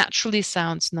 this naturally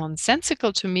sounds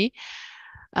nonsensical to me,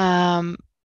 until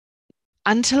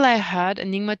I heard a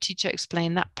Nyingma teacher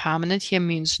explain that permanent here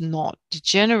means not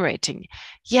degenerating.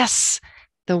 Yes,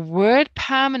 the word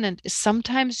permanent is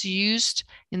sometimes used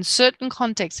in certain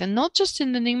contexts, and not just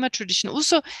in the Nyingma tradition.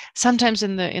 Also, sometimes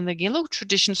in the Gelug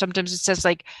tradition, sometimes it says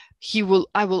like,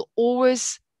 I will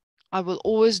always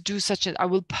do such and I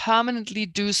will permanently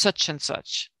do such and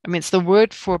such. I mean, it's the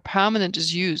word for permanent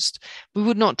is used. We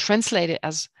would not translate it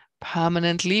as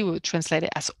permanently, we would translate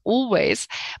it as always,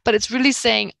 but it's really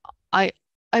saying, I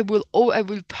I will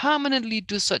permanently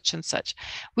do such and such,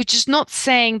 which is not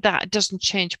saying that it doesn't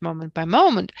change moment by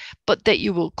moment, but that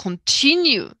you will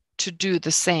continue to do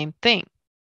the same thing.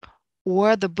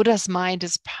 Or the Buddha's mind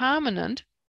is permanent.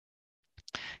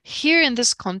 Here in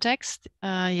this context,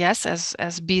 yes,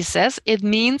 as B says, it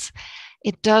means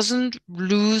it doesn't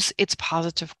lose its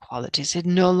positive qualities. It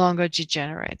no longer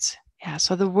degenerates. Yeah,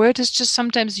 so the word is just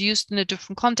sometimes used in a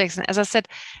different context. And as I said,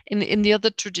 in the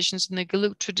other traditions, in the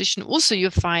Gelug tradition, also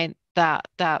you find that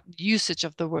usage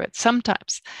of the word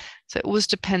sometimes. So it always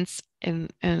depends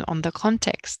on the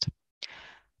context.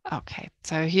 Okay,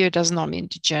 so here it does not mean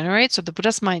degenerate. So the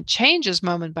Buddha's mind changes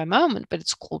moment by moment, but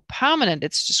it's called permanent.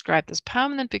 It's described as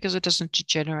permanent because it doesn't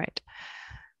degenerate.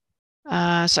 So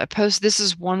I suppose this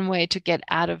is one way to get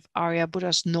out of Arya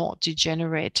Buddhas not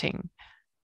degenerating.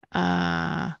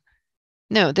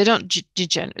 No, they don't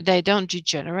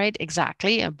degenerate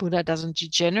exactly. A Buddha doesn't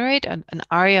degenerate. An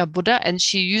Arya Buddha, and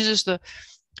she uses the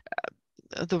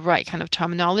right kind of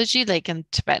terminology, like in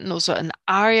Tibetan also, an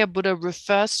Arya Buddha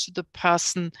refers to the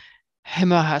person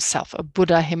him or herself, a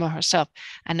Buddha him or herself,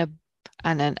 and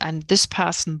this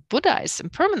person Buddha is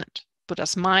impermanent.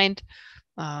 Buddha's mind,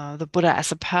 the Buddha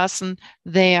as a person,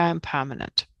 they are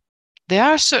impermanent. There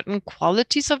are certain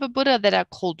qualities of a Buddha that are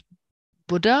called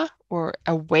Buddha or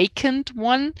awakened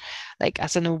one, like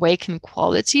as an awakened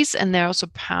qualities, and there are also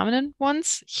permanent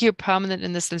ones. Here, permanent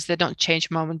in the sense they don't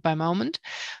change moment by moment.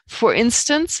 For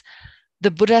instance,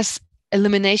 the Buddha's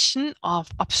elimination of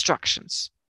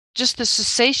obstructions, just the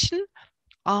cessation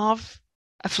of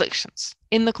afflictions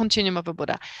in the continuum of a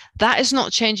Buddha. That is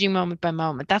not changing moment by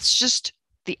moment. That's just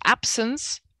the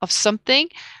absence of something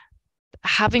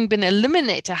having been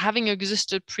eliminated, having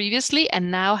existed previously,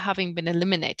 and now having been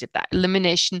eliminated. That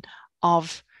elimination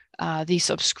of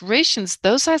these obscurations,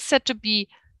 those are said to be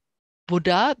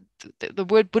Buddha. The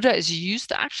word Buddha is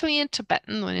used actually in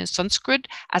Tibetan and in Sanskrit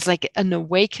as like an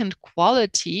awakened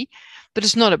quality, but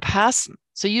it's not a person.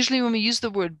 So usually when we use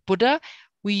the word Buddha,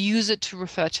 we use it to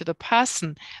refer to the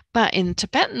person. But in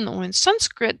Tibetan or in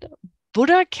Sanskrit,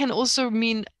 Buddha can also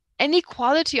mean any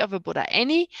quality of a Buddha,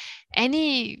 any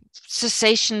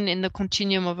cessation in the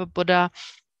continuum of a Buddha.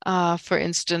 For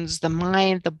instance, the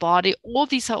mind, the body, all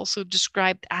these are also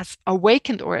described as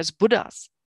awakened or as Buddhas,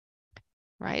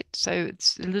 right? So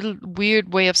it's a little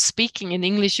weird way of speaking. In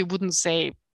English, you wouldn't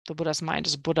say the Buddha's mind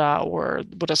is Buddha or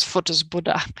the Buddha's foot is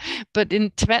Buddha. But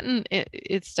in Tibetan,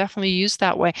 it's definitely used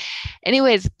that way.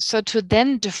 Anyways, so to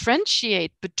then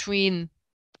differentiate between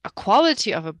a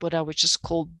quality of a Buddha, which is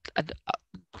called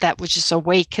that which is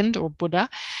awakened or Buddha,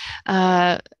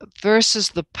 versus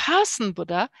the person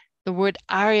Buddha, the word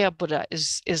Arya Buddha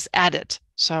is added.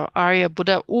 So Arya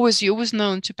Buddha, you always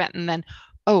know in Tibetan then,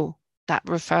 oh, that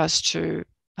refers to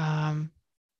the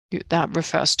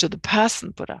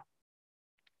person Buddha.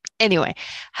 Anyway,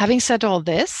 having said all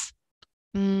this,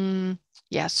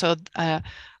 yeah, so a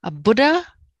Buddha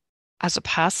as a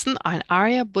person, an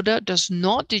Arya Buddha does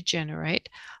not degenerate,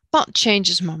 but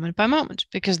changes moment by moment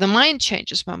because the mind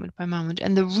changes moment by moment.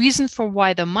 And the reason for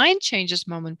why the mind changes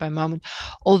moment by moment,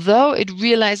 although it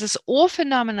realizes all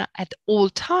phenomena at all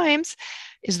times,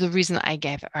 is the reason I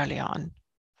gave earlier on.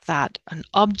 That an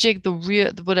object the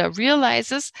Buddha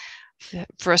realizes,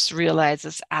 first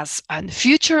realizes as a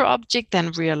future object,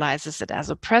 then realizes it as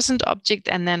a present object,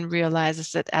 and then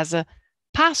realizes it as a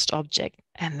past object.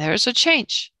 And there's a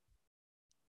change.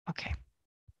 Okay.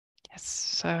 Yes.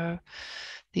 So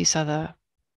these are the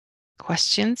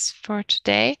questions for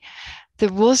today.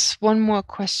 There was one more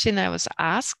question I was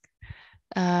asked.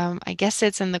 I guess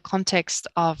it's in the context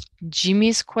of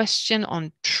Jimmy's question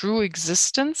on true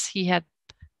existence. He had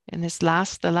in the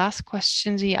last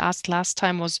questions he asked last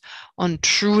time was on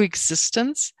true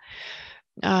existence.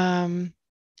 And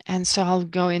so I'll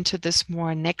go into this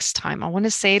more next time. I want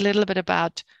to say a little bit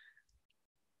about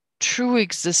true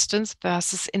existence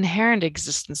versus inherent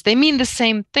existence. They mean the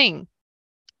same thing,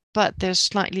 but they're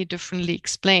slightly differently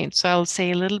explained. So I'll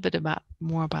say a little bit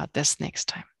more about this next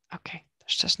time. Okay,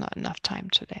 there's just not enough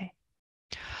time today.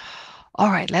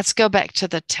 All right, let's go back to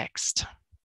the text.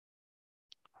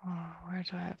 Oh, where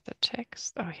do I have the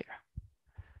text? Oh, here.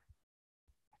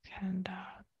 Handout.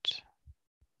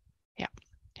 Yeah,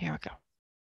 here we go.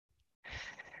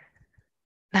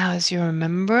 Now, as you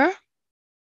remember,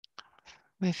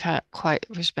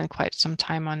 we've spent quite some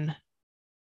time on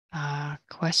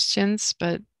questions,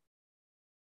 but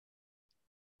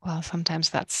well, sometimes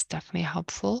that's definitely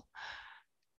helpful.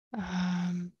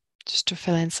 Just to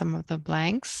fill in some of the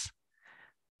blanks.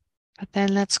 But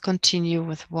then let's continue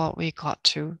with what we got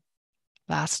to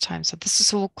last time. So this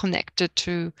is all connected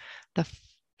to the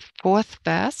fourth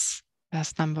verse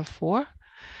number 4.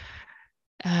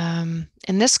 In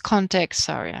this context,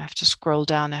 sorry, I have to scroll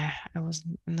down. I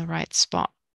wasn't in the right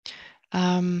spot.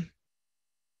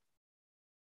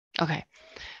 Okay,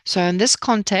 so in this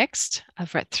context,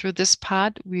 I've read through this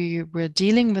part. We were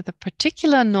dealing with a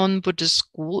particular non-Buddhist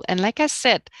school. And like I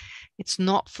said, it's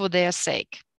not for their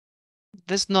sake.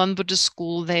 This non-Buddhist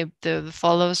school, the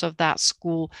followers of that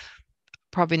school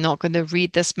probably not going to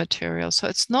read this material. So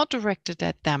it's not directed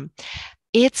at them.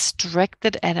 It's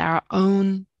directed at our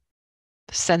own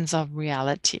sense of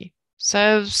reality.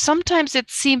 So sometimes it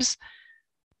seems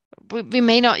we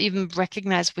may not even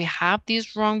recognize we have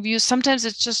these wrong views. Sometimes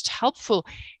it's just helpful.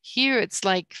 Here it's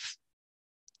like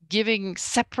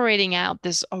separating out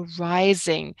this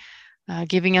arising,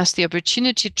 giving us the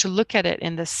opportunity to look at it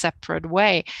in this separate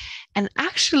way. And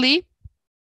actually,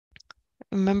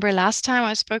 remember last time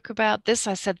I spoke about this,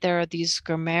 I said there are these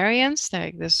grammarians,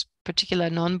 like this particular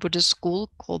non-Buddhist school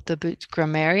called the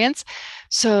grammarians.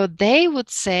 So they would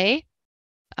say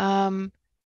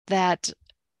that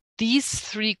these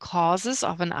 3 causes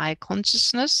of an I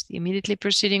consciousness, the immediately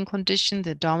preceding condition,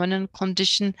 the dominant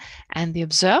condition, and the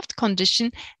observed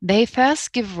condition, they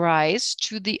first give rise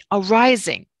to the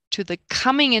arising, to the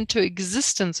coming into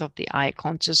existence of the I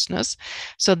consciousness.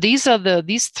 So these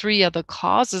 3 are the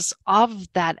causes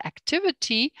of that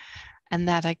activity, and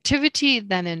that activity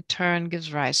then in turn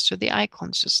gives rise to the I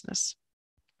consciousness.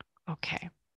 Okay.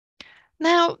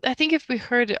 Now, I think if we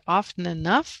heard it often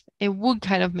enough, it would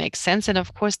kind of make sense. And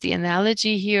of course, the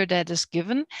analogy here that is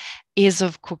given is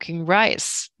of cooking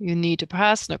rice. You need a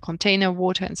person, a container,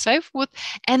 water, and so forth.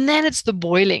 And then it's the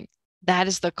boiling. That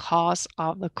is the cause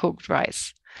of the cooked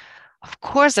rice. Of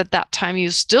course, at that time,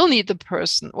 you still need the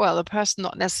person. Well, the person,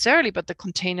 not necessarily, but the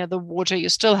container, the water, you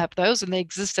still have those, and they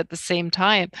exist at the same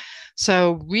time.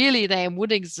 So really, they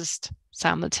would exist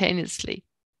simultaneously.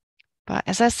 But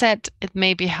as I said, it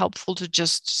may be helpful to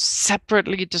just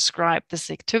separately describe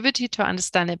this activity to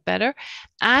understand it better,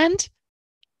 and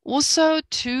also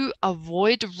to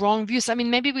avoid wrong views. I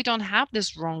mean, maybe we don't have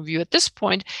this wrong view at this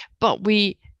point, but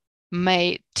we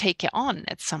may take it on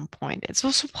at some point. It's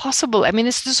also possible. I mean,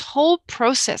 it's this whole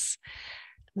process.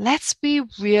 Let's be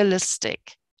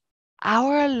realistic.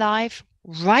 Our life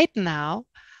right now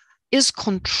is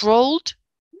controlled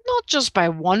not just by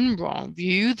one wrong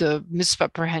view, the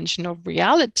misapprehension of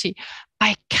reality,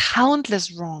 by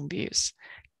countless wrong views.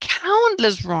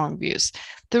 Countless wrong views.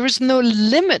 There is no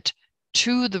limit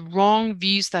to the wrong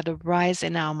views that arise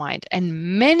in our mind,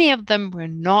 and many of them we're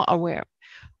not aware of.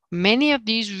 Many of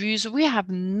these views, we have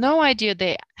no idea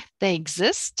they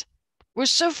exist. We're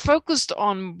so focused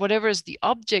on whatever is the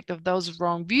object of those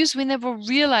wrong views, we never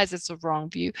realize it's a wrong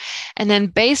view. And then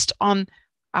based on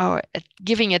our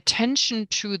giving attention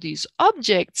to these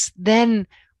objects, then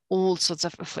all sorts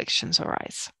of afflictions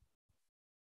arise.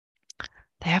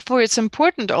 Therefore, it's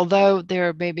important, although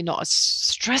they're maybe not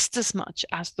stressed as much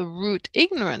as the root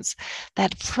ignorance,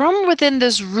 that from within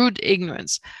this root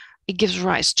ignorance, it gives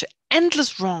rise to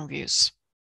endless wrong views.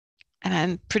 And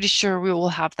I'm pretty sure we all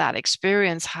have that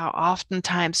experience, how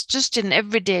oftentimes just in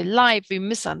everyday life, we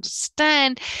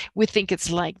misunderstand, we think it's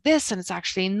like this and it's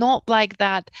actually not like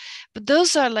that. But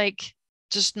those are like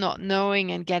just not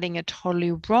knowing and getting it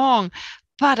totally wrong.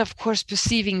 But of course,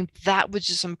 perceiving that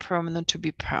which is impermanent to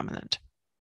be permanent.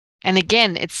 And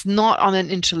again, it's not on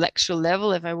an intellectual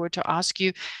level. If I were to ask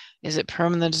you, is it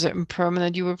permanent? Is it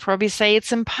impermanent? You would probably say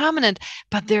it's impermanent.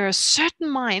 But there are certain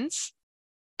minds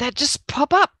that just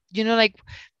pop up. You know, like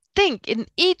think in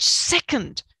each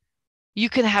second, you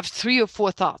can have 3 or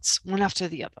 4 thoughts, one after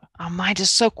the other. Our mind is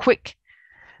so quick.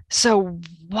 So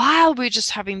while we're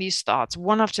just having these thoughts,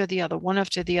 one after the other, one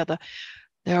after the other,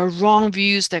 there are wrong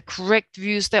views, there are correct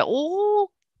views, they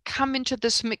all come into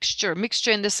this mixture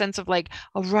in the sense of like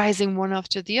arising one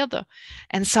after the other.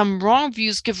 And some wrong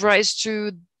views give rise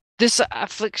to this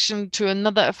affliction, to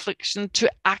another affliction,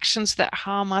 to actions that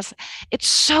harm us. It's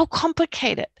so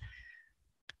complicated.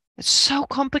 It's so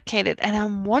complicated. And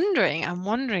I'm wondering, I'm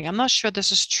not sure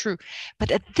this is true, but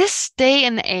at this day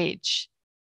and age,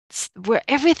 where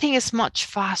everything is much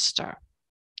faster,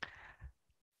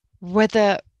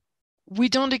 whether we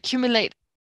don't accumulate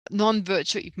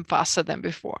non-virtue even faster than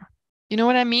before. You know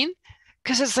what I mean?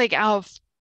 Because it's like our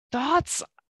thoughts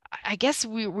I guess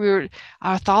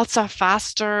our thoughts are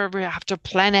faster. We have to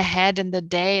plan ahead in the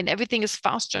day, and everything is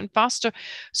faster and faster.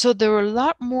 So there are a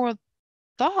lot more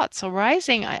thoughts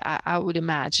arising, I would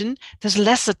imagine. There's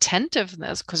less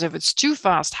attentiveness because if it's too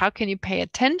fast, how can you pay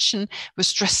attention? We're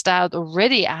stressed out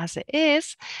already as it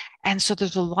is. And so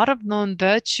there's a lot of known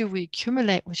virtue we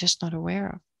accumulate we're just not aware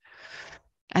of.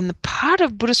 And the part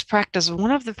of Buddhist practice,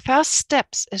 one of the first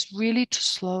steps is really to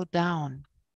slow down.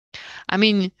 I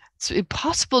mean, it's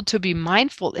impossible to be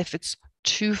mindful if it's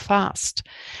too fast.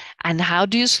 And how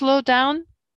do you slow down?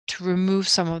 To remove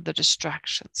some of the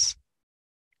distractions.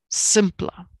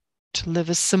 Simpler, to live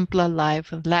a simpler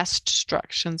life with less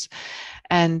distractions.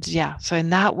 And yeah, so in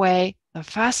that way, the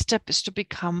first step is to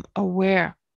become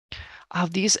aware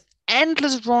of these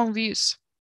endless wrong views.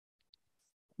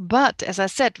 But as I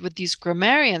said, with these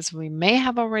grammarians, we may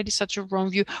have already such a wrong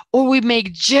view, or we may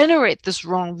generate this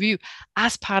wrong view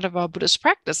as part of our Buddhist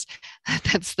practice.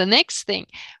 That's the next thing.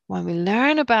 When we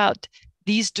learn about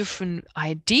these different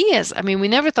ideas, I mean, we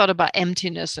never thought about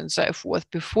emptiness and so forth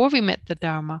before we met the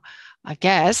Dharma, I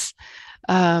guess.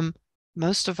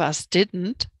 Most of us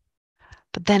didn't.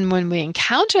 But then when we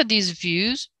encounter these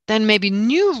views, then maybe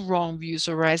new wrong views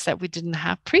arise that we didn't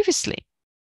have previously,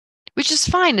 which is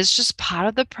fine. It's just part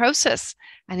of the process.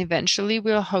 And eventually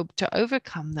we'll hope to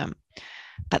overcome them.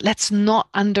 But let's not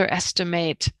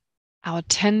underestimate our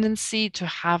tendency to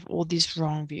have all these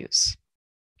wrong views.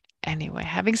 Anyway,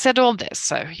 having said all this,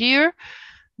 so here,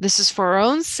 this is for our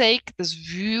own sake. This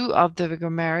view of the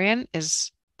grammarian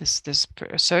is this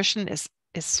assertion is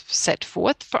set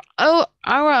forth for our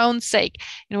own sake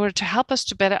in order to help us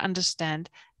to better understand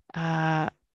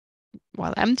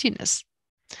emptiness.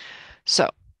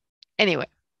 So anyway,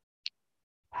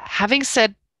 having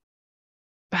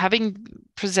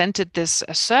presented this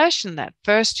assertion that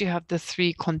first you have the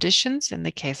three conditions in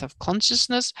the case of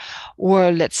consciousness,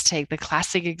 or let's take the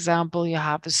classic example, you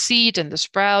have the seed and the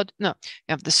sprout. No, you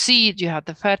have the seed, you have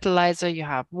the fertilizer, you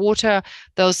have water,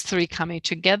 those three coming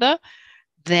together.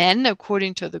 Then,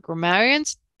 according to the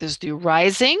grammarians, there's the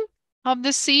arising of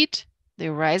the seed, the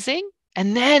arising,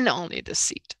 and then only the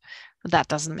seed. That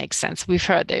doesn't make sense. We've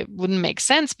heard it wouldn't make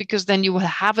sense because then you will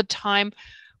have a time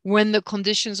when the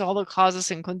conditions, all the causes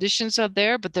and conditions are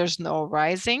there, but there's no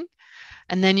arising.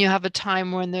 And then you have a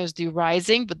time when there's the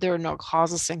arising, but there are no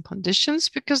causes and conditions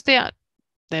because they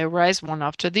arise one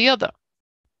after the other.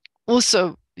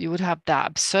 Also, you would have that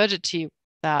absurdity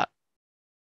that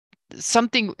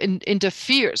something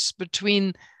interferes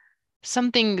between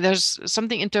there's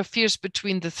something interferes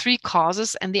between the three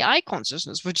causes and the I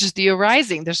consciousness, which is the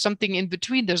arising. There's something in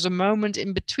between. There's a moment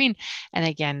in between. And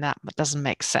again, that doesn't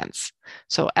make sense.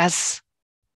 So as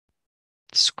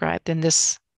described in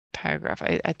this paragraph,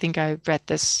 I think I read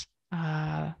this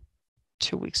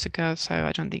 2 weeks ago, so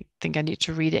I don't think I need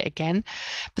to read it again.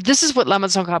 But this is what Lama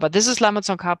Tsongkhapa, this is Lama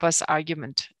Tsongkhapa's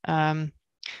argument in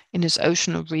his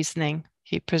Ocean of Reasoning.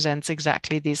 He presents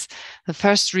exactly these, the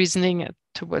first reasoning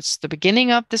towards the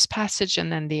beginning of this passage, and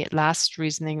then the last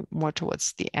reasoning more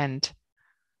towards the end.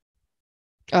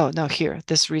 Oh, no, here,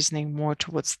 this reasoning more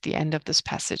towards the end of this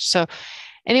passage. So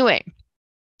anyway,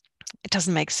 it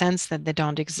doesn't make sense that they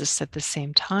don't exist at the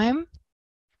same time.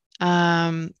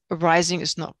 Arising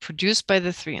is not produced by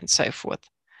the three and so forth.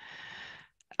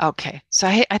 Okay, so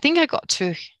I think I got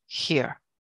to here.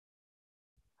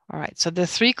 All right, so the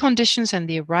three conditions and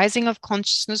the arising of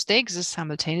consciousness, they exist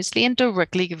simultaneously and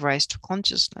directly give rise to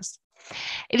consciousness.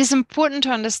 It is important to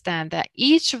understand that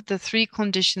each of the three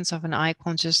conditions of an I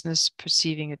consciousness,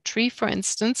 perceiving a tree, for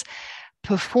instance,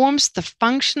 performs the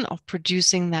function of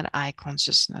producing that I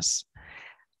consciousness.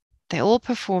 They all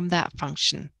perform that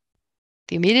function.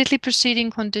 The immediately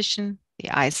preceding condition, the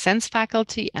I sense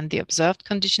faculty, and the observed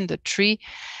condition, the tree,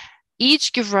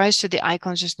 each give rise to the I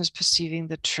consciousness perceiving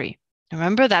the tree.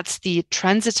 Remember, that's the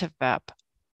transitive verb,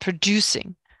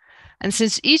 producing. And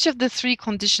since each of the three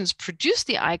conditions produce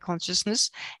the I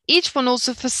consciousness, each one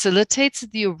also facilitates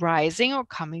the arising or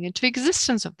coming into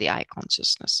existence of the I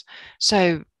consciousness.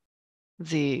 So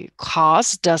the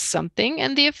cause does something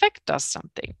and the effect does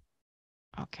something.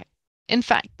 Okay. In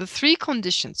fact, the three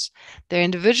conditions, their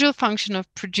individual function of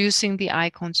producing the I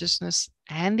consciousness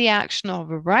and the action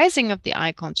of arising of the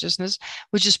I consciousness,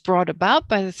 which is brought about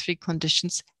by the three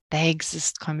conditions, they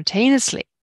exist simultaneously.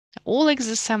 They all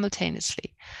exist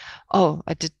simultaneously. Oh,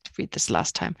 I did read this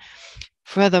last time.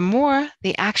 Furthermore,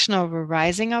 the action of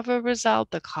arising of a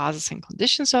result, the causes and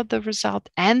conditions of the result,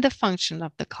 and the function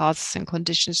of the causes and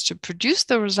conditions to produce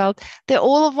the result, they're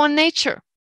all of one nature.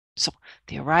 So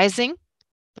the arising,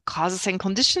 the causes and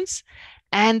conditions,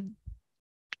 and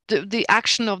the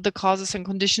action of the causes and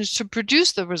conditions to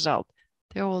produce the result,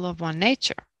 they're all of one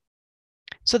nature.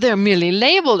 So they're merely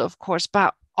labeled, of course,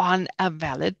 but on a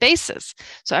valid basis.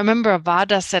 So I remember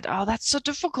Avada said, oh, that's so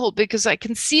difficult because I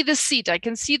can see the seed, I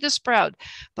can see the sprout,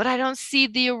 but I don't see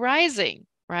the arising,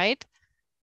 right?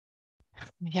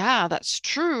 Yeah, that's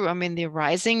true. I mean, the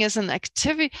arising is an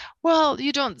activity. Well,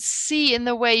 you don't see in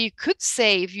the way you could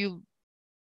say if you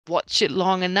watch it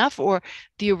long enough, or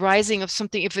the arising of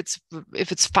something if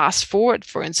it's fast forward,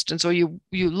 for instance, or you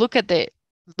look at it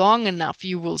long enough,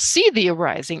 you will see the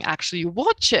arising. Actually, you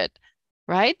watch it,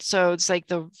 right? So it's like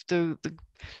the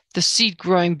seed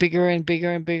growing bigger and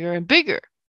bigger and bigger and bigger.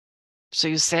 So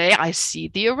you say, I see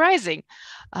the arising.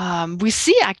 We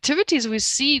see activities, we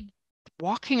see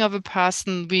walking of a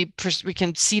person, we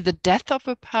can see the death of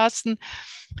a person.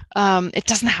 It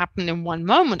doesn't happen in one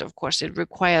moment, of course, it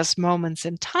requires moments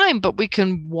in time, but we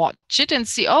can watch it and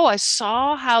see, oh, I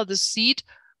saw how the seed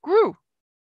grew.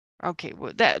 Okay,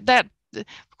 well, that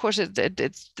of course,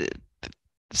 it's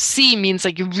see means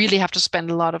like you really have to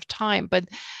spend a lot of time, but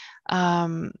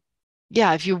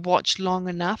yeah, if you watch long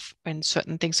enough, and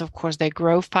certain things, of course, they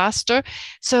grow faster.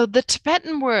 So the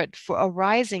Tibetan word for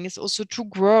arising is also to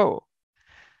grow.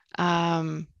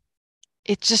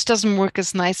 It just doesn't work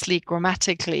as nicely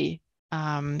grammatically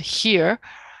here.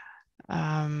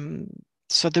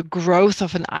 So the growth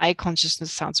of an I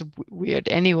consciousness sounds weird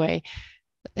anyway.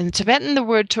 In Tibetan, the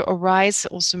word to arise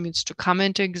also means to come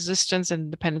into existence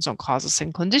and depends on causes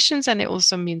and conditions, and it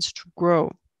also means to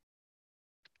grow.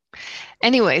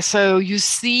 Anyway, so you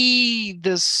see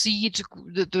the seed,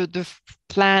 the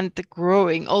plant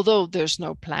growing, although there's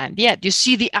no plant yet. You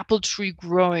see the apple tree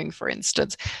growing, for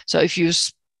instance. So if you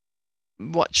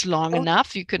watch long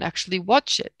enough, you can actually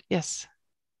watch it. Yes.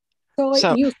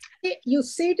 So you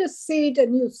see the seed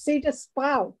and you see the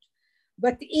sprout,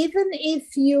 but even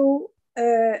if you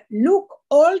look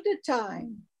all the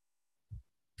time,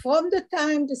 from the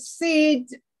time the seed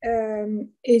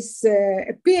is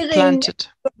appearing planted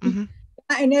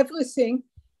and everything,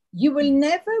 you will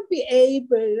never be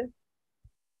able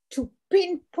to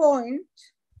pinpoint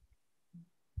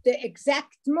the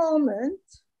exact moment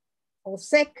or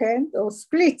second or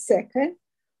split second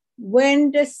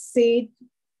when the seed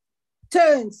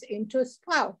turns into a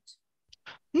sprout.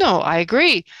 No, I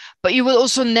agree. But you will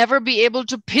also never be able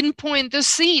to pinpoint the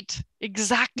seed.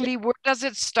 Exactly where does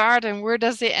it start and where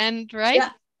does it end, right?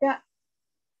 Yeah.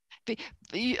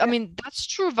 I mean, that's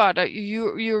true, Vada.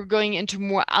 You're going into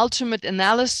more ultimate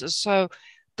analysis. So,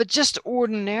 but just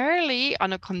ordinarily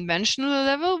on a conventional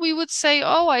level, we would say,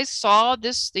 oh, I saw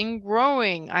this thing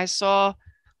growing. I saw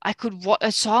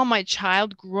my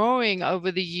child growing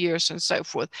over the years and so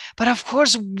forth. But of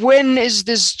course, when is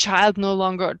this child no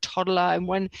longer a toddler? And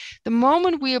when the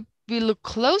moment we look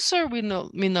closer, we no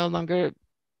longer,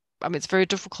 I mean, it's very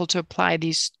difficult to apply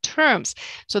these terms.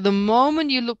 So the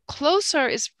moment you look closer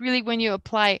is really when you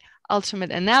apply ultimate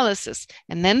analysis,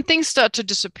 and then things start to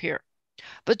disappear.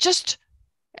 But just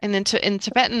and in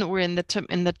Tibetan or in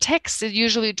the text, it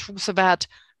usually talks about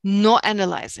not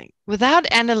analyzing,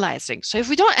 without analyzing. So if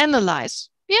we don't analyze,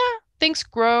 yeah, things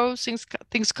grow,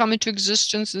 things come into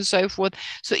existence and so forth.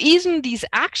 So even these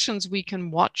actions, we can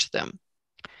watch them.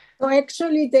 So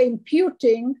actually, the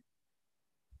imputing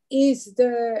is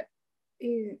the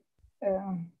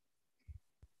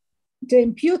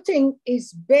imputing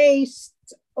is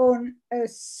based on a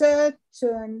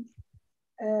certain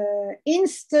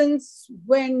instance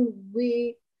when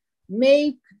we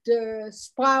make the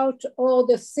sprout or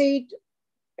the seed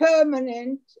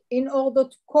permanent in order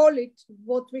to call it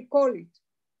what we call it.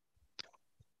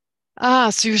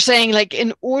 So you're saying like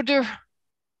in order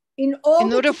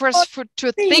for us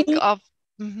to think of,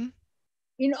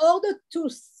 in order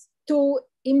to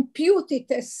impute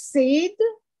it as seed,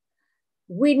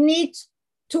 we need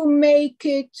to make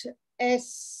it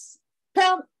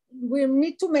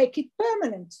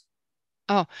permanent.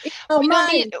 Oh,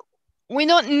 we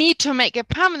don't need to make it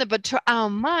permanent, but to our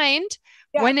mind,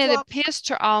 when it appears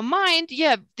to our mind,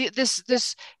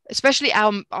 this especially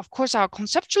of course our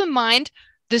conceptual mind,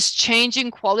 this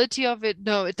changing quality of it,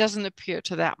 no, it doesn't appear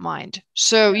to that mind.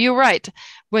 So you're right.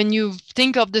 When you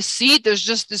think of the seed, there's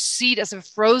just the seed as a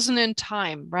frozen in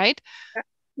time, right?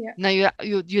 Yeah. Now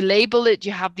you label it,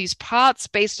 you have these parts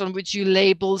based on which you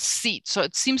label seed. So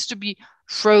it seems to be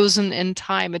frozen in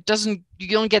time. You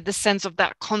don't get the sense of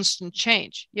that constant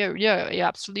change. Yeah, you're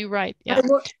absolutely right. Yeah.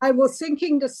 I was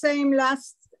thinking the same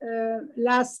last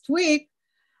week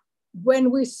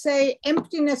when we say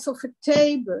emptiness of a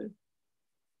table.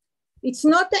 It's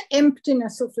not the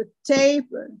emptiness of a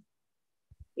table.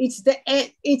 It's the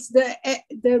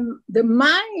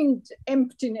mind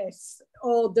emptiness,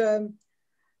 or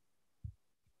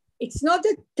it's not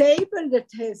the table that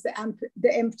has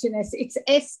the emptiness. It's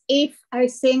as if, I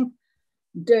think,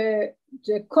 the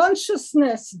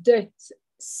consciousness that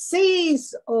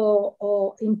sees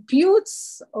or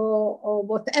imputes or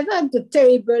whatever the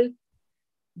table,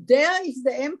 there is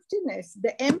the emptiness.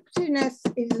 The emptiness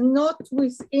is not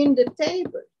within the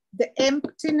table. The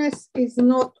emptiness is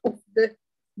not of the,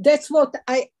 that's what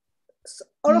I,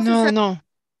 all of a sudden.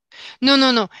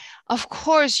 No. Of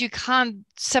course, you can't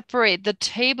separate the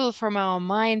table from our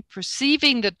mind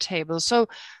perceiving the table. So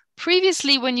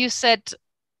previously, when you said,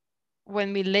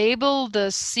 when we label the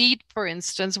seed, for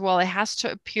instance, well, it has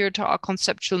to appear to our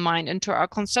conceptual mind, and to our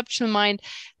conceptual mind,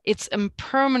 its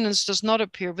impermanence does not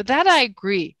appear. With that, I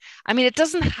agree. I mean, it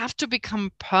doesn't have to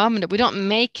become permanent. We don't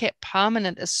make it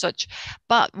permanent as such,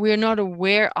 but we're not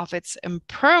aware of its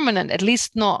impermanence, at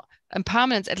least not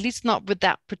with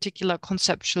that particular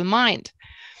conceptual mind.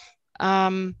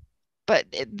 But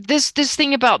this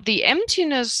thing about the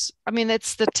emptiness, I mean,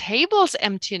 it's the table's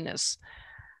emptiness,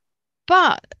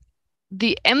 but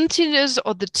the emptiness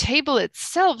or the table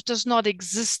itself does not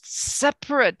exist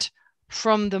separate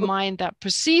from the mind that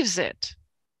perceives it.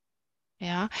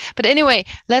 Yeah. But anyway,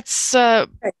 let's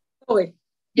okay,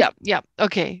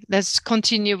 let's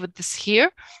continue with this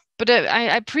here. But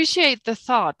I appreciate the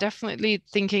thought, definitely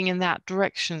thinking in that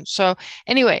direction. So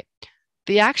anyway,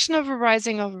 the action of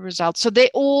arising of a result. So they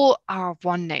all are of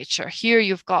one nature. Here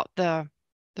you've got the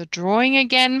drawing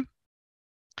again.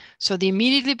 So the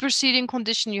immediately preceding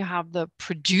condition, you have the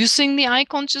producing the I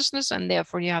consciousness, and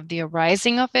therefore you have the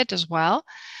arising of it as well.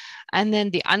 And then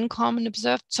the uncommon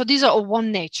observed. So these are all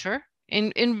one nature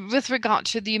in with regard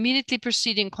to the immediately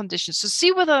preceding conditions. So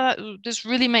see whether this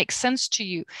really makes sense to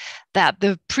you, that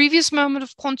the previous moment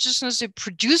of consciousness, it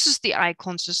produces the I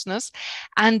consciousness.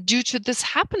 And due to this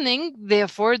happening,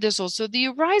 therefore, there's also the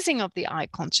arising of the I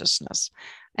consciousness.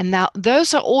 And now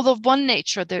those are all of one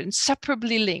nature. They're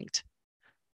inseparably linked.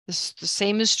 The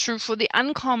same is true for the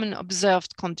uncommon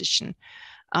observed condition.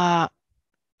 That's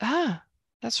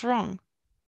wrong.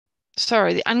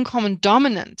 Sorry, the uncommon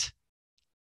dominant.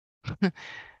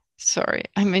 Sorry,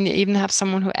 I mean, you even have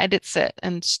someone who edits it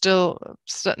and still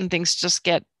certain things just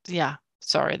get,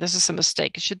 sorry, this is a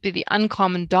mistake. It should be the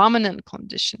uncommon dominant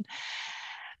condition.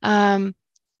 And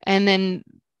then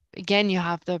again, you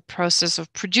have the process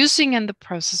of producing and the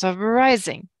process of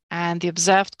arising, and the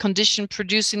observed condition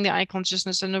producing the I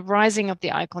consciousness and the rising of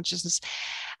the I consciousness.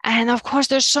 And of course,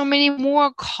 there's so many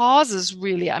more causes,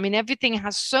 really. I mean, everything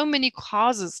has so many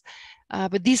causes,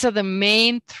 but these are the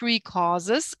main three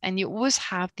causes. And you always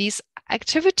have these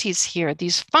activities here,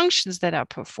 these functions that are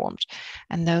performed.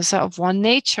 And those are of one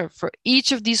nature for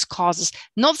each of these causes.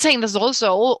 Not saying there's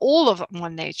also all of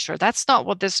one nature. That's not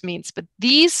what this means. But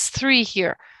these three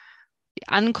here,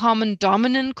 the uncommon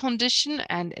dominant condition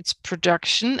and its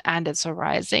production and its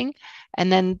arising.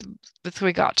 And then with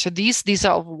regard to these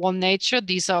are of one nature,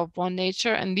 these are of one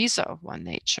nature, and these are of one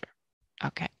nature.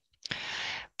 Okay.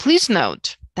 Please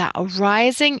note that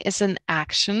arising is an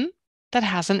action that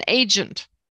has an agent,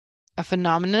 a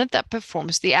phenomenon that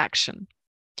performs the action.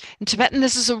 In Tibetan,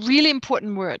 this is a really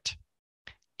important word.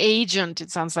 Agent, it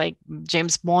sounds like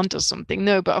James Bond or something.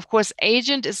 No, but of course,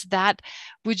 agent is that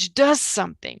which does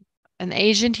something. An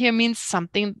agent here means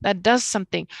something that does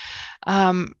something.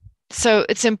 So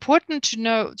it's important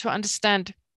to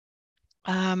understand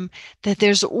that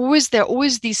there are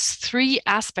always these three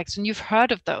aspects, and you've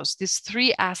heard of those, these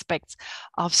three aspects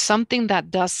of something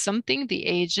that does something, the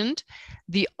agent,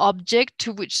 the object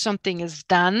to which something is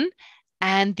done,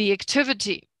 and the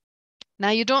activity. Now,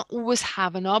 you don't always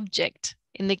have an object.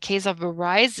 In the case of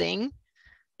arising,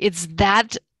 it's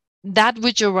that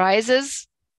which arises,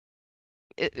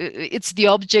 it's the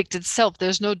object itself.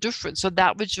 There's no difference. So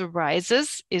that which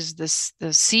arises is the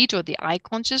seed or the I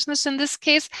consciousness in this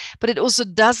case, but it also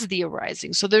does the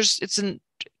arising. So it's an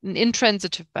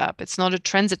intransitive verb. It's not a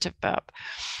transitive verb.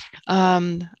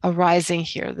 Arising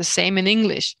here, the same in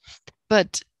English.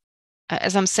 But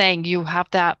as I'm saying, you have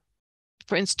that,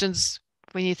 for instance,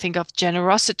 when you think of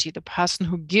generosity, the person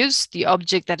who gives, the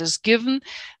object that is given,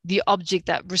 the object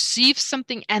that receives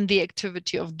something, and the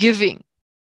activity of giving,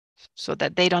 so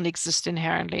that they don't exist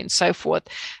inherently and so forth.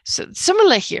 So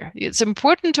similar here, it's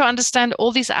important to understand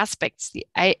all these aspects, the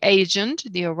agent,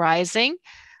 the arising,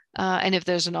 and if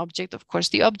there's an object, of course,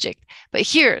 the object. But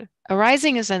here,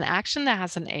 arising is an action that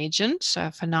has an agent, so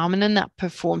a phenomenon that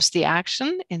performs the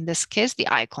action, in this case, the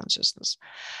I consciousness.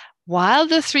 While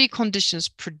the three conditions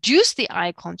produce the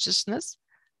I consciousness,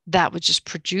 that which is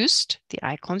produced, the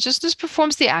I consciousness,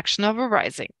 performs the action of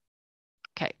arising.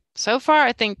 Okay, so far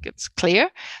I think it's clear.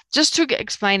 Just to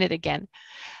explain it again,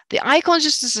 The I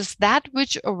consciousness is that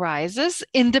which arises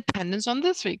in dependence on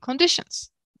the three conditions.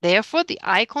 Therefore, the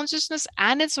I consciousness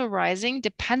and its arising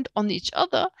depend on each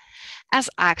other as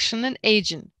action and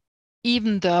agent,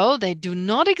 even though they do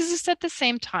not exist at the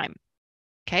same time.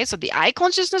 Okay, so the I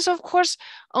consciousness, of course,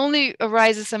 only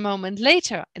arises a moment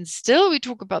later. And still we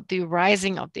talk about the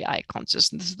arising of the I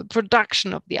consciousness, the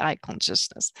production of the I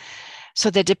consciousness. So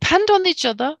they depend on each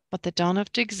other, but they don't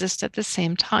have to exist at the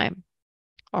same time.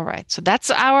 All right, so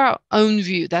that's our own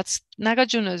view. That's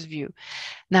Nagarjuna's view.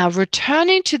 Now,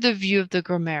 returning to the view of the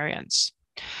grammarians,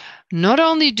 not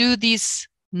only do these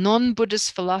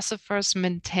non-Buddhist philosophers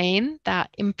maintain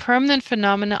that impermanent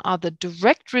phenomena are the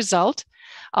direct result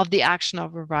of the action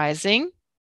of arising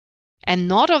and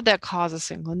not of their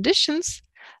causes and conditions,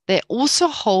 they also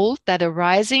hold that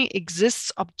arising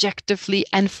exists objectively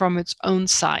and from its own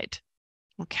side.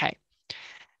 Okay.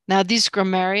 Now, these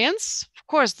grammarians, of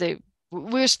course,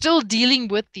 we're still dealing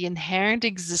with the inherent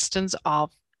existence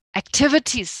of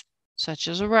activities such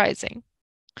as arising.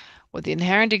 With the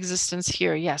inherent existence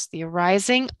here, yes, the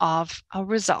arising of a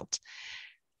result.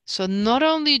 So not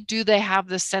only do they have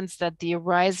the sense that the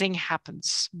arising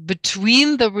happens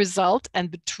between the result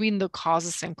and between the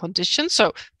causes and conditions.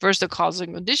 So first the causes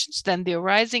and conditions, then the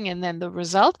arising, and then the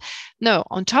result. No,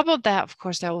 on top of that, of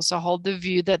course, they also hold the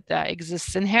view that that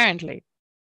exists inherently.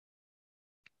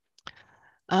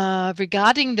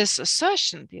 Regarding this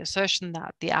assertion, the assertion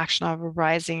that the action of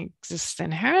arising exists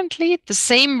inherently, the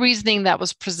same reasoning that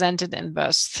was presented in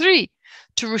verse 3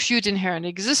 to refute inherent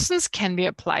existence can be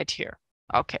applied here.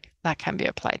 Okay, that can be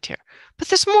applied here. But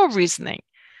there's more reasoning.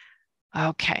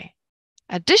 Okay.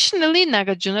 Additionally,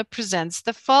 Nagarjuna presents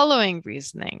the following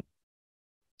reasoning.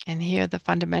 And here the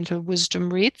fundamental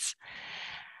wisdom reads,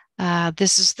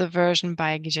 this is the version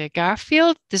by Geshe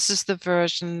Garfield. This is the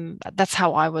version, that's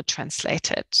how I would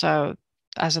translate it. So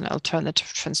as an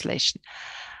alternative translation,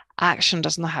 action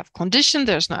does not have condition.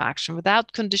 There's no action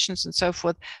without conditions and so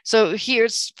forth. So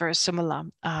here's very similar.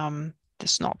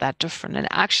 It's not that different. An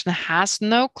action has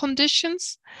no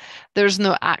conditions. There's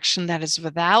no action that is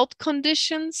without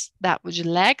conditions. That which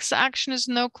lacks action is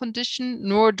no condition,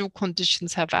 nor do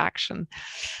conditions have action.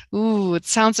 Ooh, it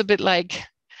sounds a bit like,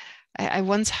 I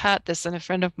once had this, and a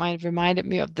friend of mine reminded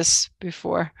me of this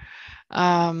before.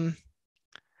 You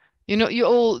know, you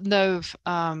all know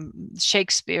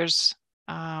Shakespeare's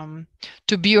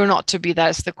to be or not to be,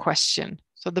 that is the question.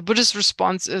 So the Buddhist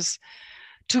response is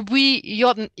to be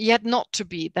yet not to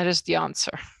be, that is the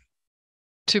answer.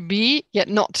 To be yet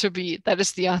not to be, that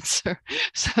is the answer.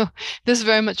 So this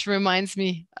very much reminds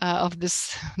me of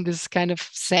this kind of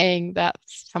saying that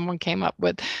someone came up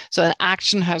with. So an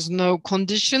action has no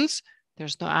conditions.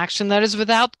 There's no action that is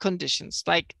without conditions.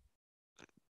 Like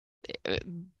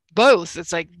both.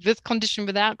 It's like with condition,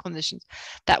 without conditions.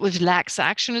 That which lacks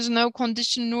action is no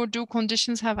condition, nor do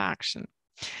conditions have action.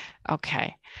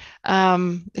 Okay.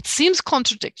 It seems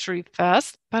contradictory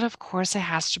first, but of course it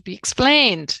has to be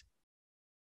explained.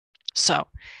 So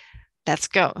let's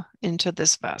go into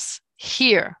this verse.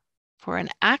 Here, for an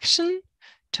action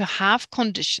to have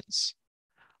conditions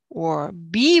or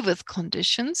be with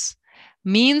conditions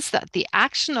means that the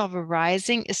action of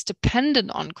arising is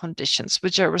dependent on conditions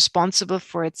which are responsible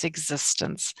for its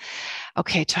existence.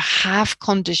 Okay, to have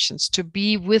conditions, to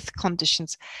be with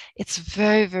conditions, it's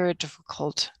very, very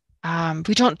difficult.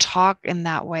 We don't talk in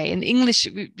that way. In English,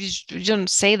 we don't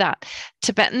say that.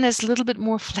 Tibetan is a little bit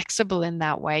more flexible in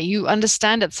that way. You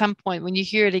understand at some point when you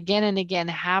hear it again and again,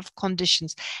 have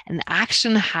conditions. An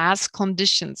action has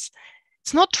conditions.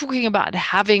 It's not talking about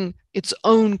having its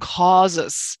own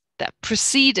causes that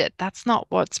precede it. That's not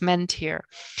what's meant here.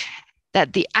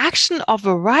 That the action of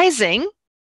arising,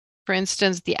 for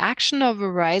instance, the action of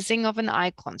arising of an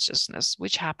I consciousness,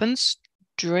 which happens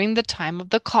during the time of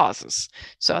the causes.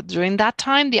 So during that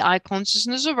time, the I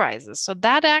consciousness arises. So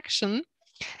that action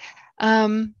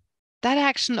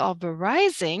of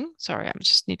arising, sorry, I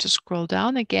just need to scroll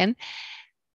down again.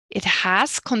 It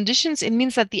has conditions. It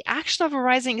means that the action of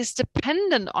arising is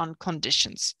dependent on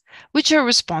conditions, which are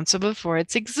responsible for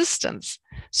its existence.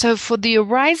 So for the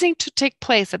arising to take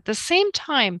place at the same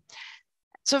time,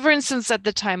 so for instance, at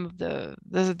the time of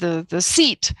the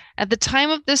seed, at the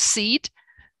time of the seed,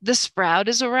 the sprout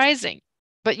is arising,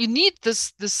 but you need the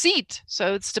seed,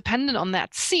 so it's dependent on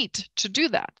that seed to do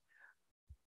that.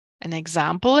 An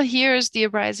example here is the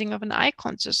arising of an I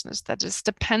consciousness that is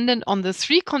dependent on the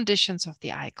three conditions of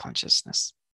the I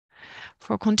consciousness.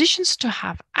 For conditions to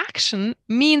have action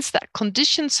means that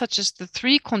conditions such as the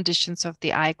three conditions of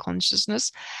the I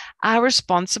consciousness are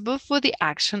responsible for the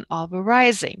action of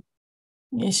arising.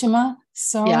 Yeshima,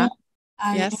 sorry. Yeah.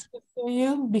 I Yes. interfere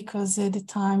you because the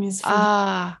time is for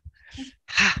Ah,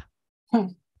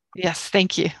 yes,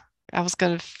 thank you. I was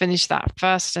going to finish that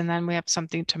first, and then we have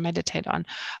something to meditate on.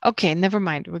 Okay, never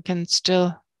mind. We can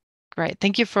still. Great.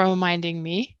 Thank you for reminding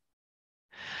me.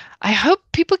 I hope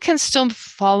people can still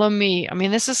follow me. I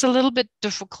mean, this is a little bit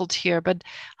difficult here, but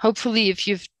hopefully, if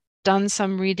you've done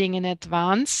some reading in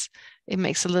advance, it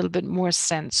makes a little bit more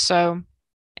sense. So,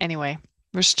 anyway,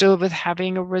 we're still with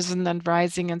having arisen and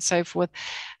rising and so forth.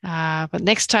 But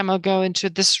next time I'll go into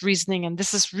this reasoning, and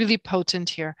this is really potent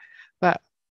here, but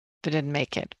we didn't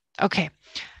make it. Okay,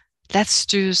 let's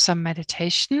do some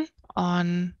meditation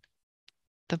on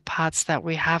the parts that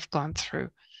we have gone through,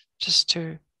 just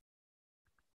to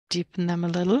deepen them a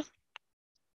little.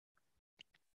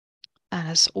 And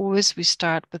as always, we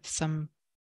start with some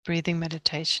breathing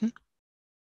meditation.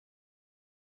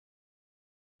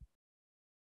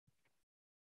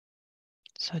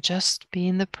 So just be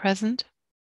in the present,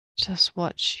 just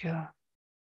watch your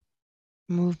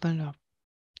movement of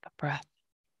the breath.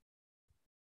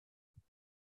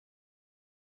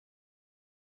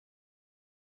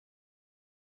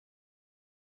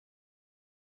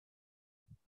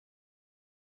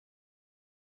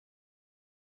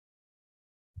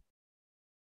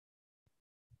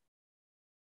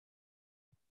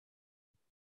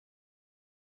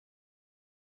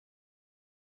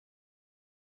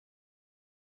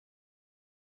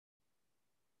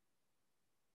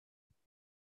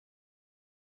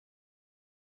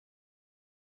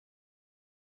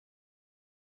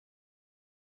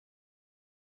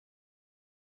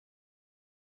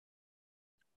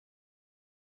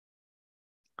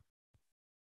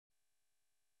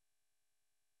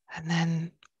 And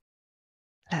then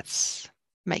let's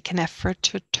make an effort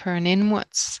to turn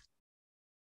inwards.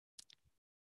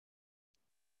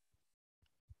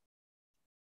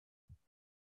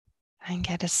 And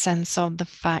get a sense of the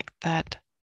fact that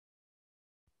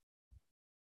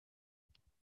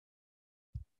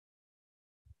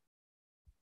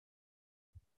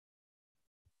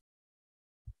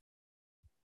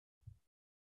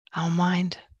our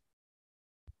mind,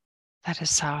 that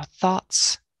is our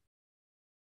thoughts,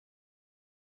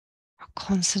 are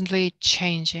constantly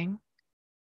changing,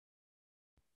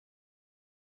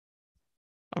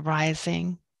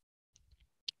 arising,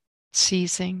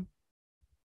 ceasing,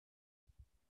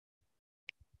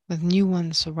 with new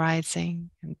ones arising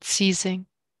and ceasing.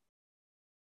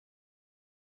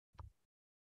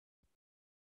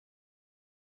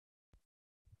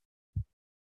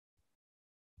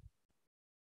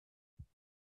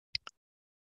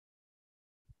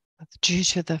 But due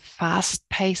to the fast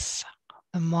pace of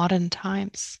the modern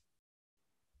times,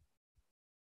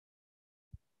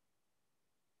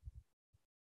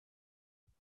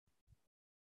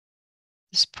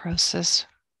 this process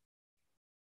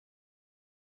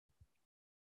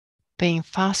being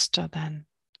faster than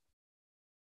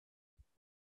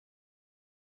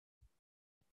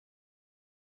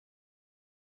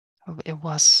it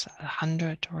was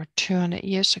 100 or 200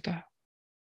 years ago.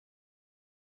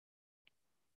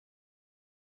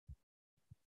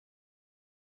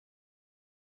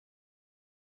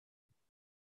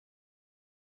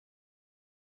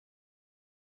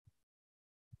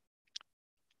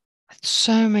 With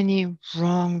so many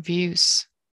wrong views,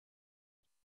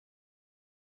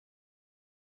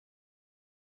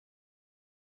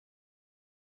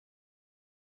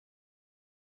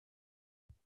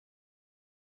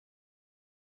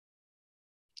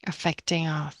 affecting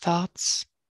our thoughts,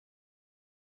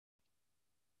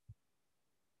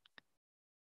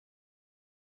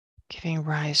 giving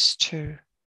rise to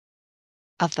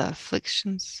other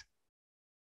afflictions,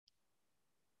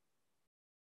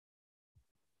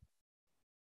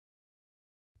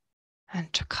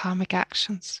 and to karmic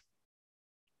actions.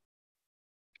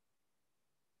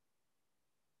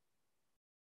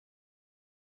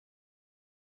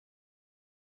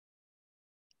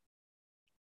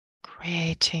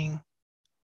 Creating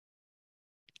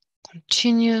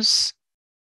continuous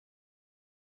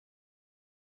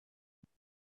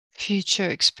future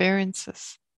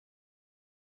experiences,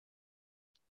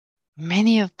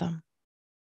 many of them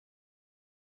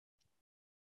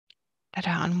that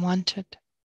are unwanted.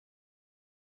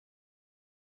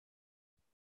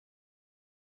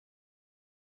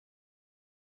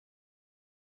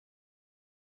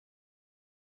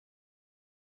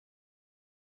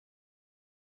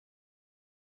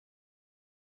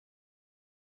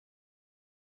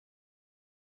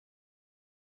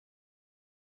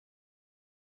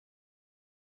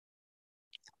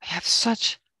 We have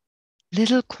such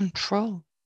little control.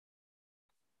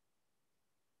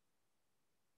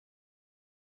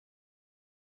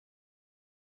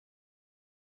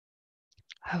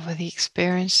 over the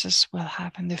experiences we'll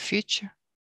have in the future.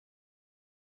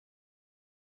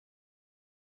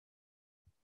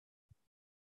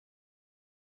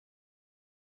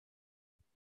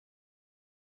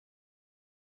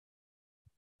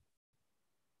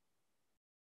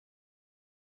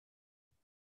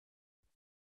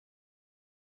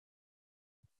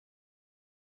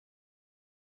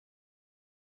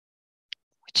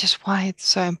 Which is why it's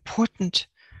so important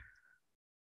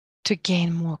to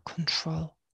gain more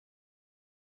control.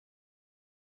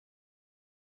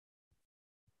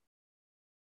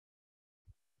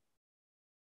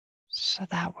 So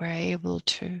that we're able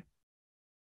to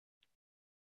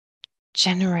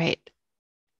generate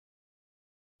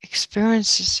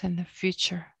experiences in the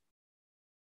future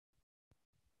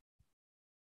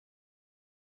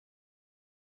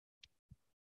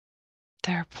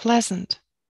that are pleasant,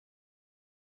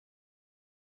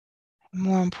 and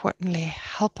more importantly,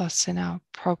 help us in our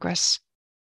progress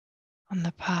on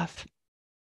the path.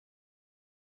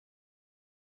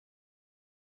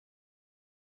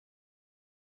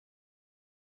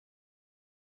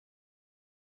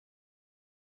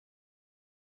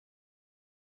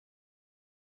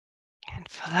 And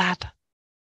for that,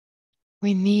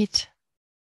 we need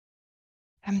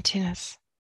emptiness.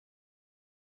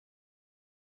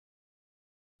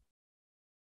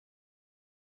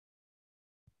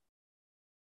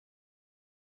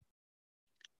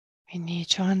 We need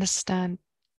to understand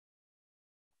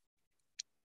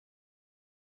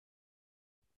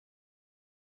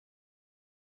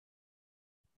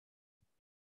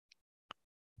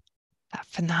that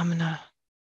phenomena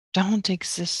don't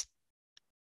exist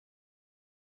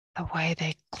the way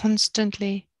they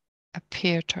constantly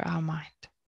appear to our mind.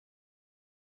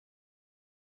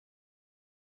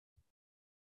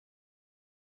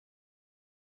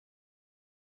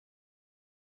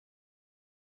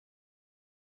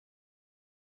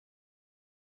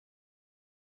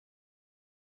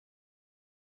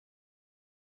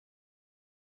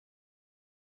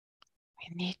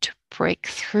 We need to break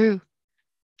through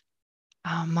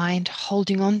our mind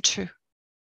holding on to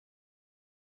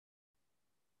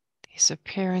these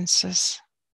appearances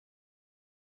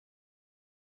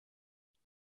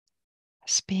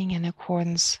as being in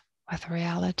accordance with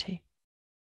reality.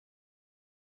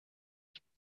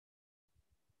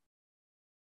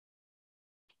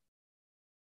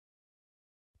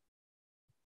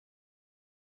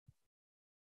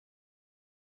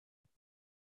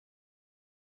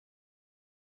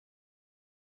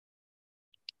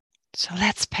 So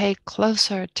let's pay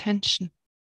closer attention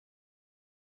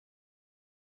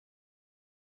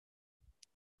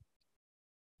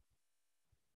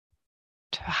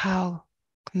to how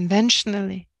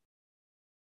conventionally,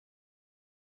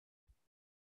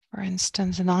 for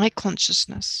instance, an eye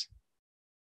consciousness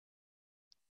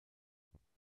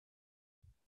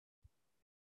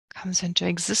comes into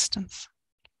existence.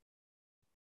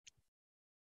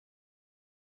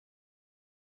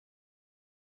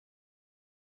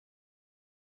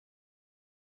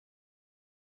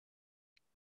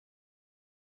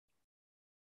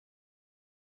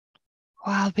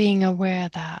 While being aware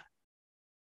that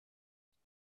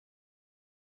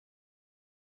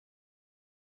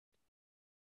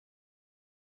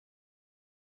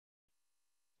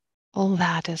all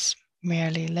that is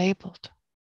merely labeled.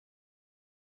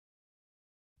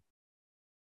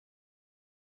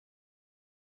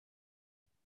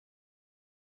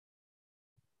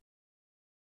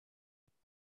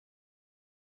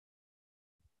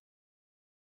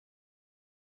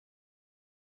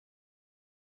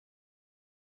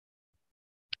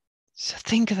 So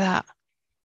think that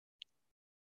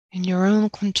in your own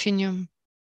continuum,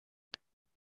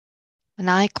 an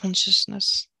eye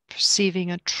consciousness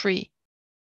perceiving a tree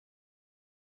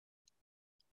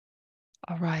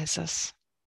arises.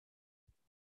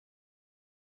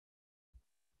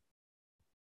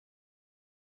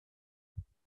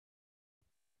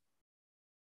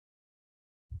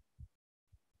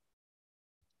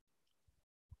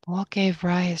 What gave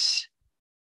rise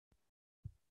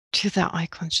to that eye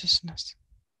consciousness?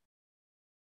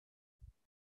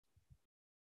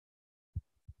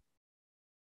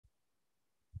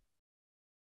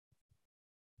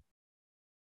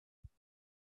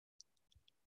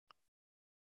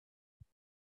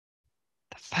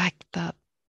 The fact that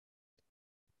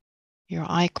your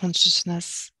eye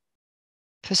consciousness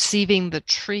perceiving the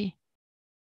tree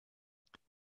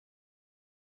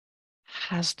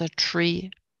has the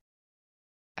tree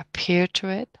appear to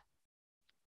it,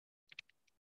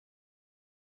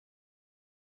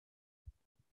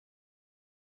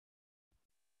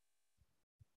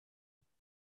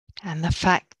 and the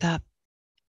fact that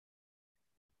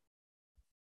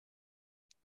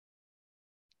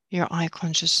your eye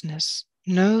consciousness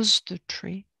knows the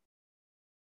tree,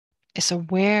 is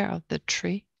aware of the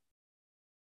tree,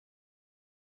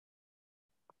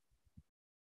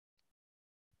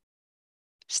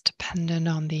 it's dependent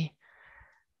on the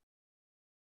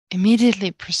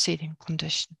immediately preceding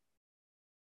condition.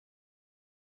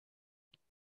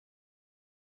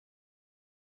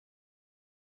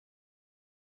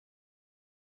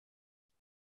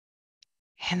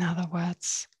 In other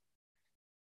words,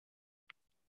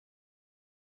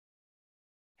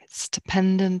 it's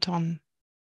dependent on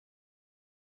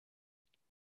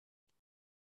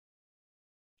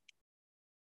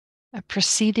a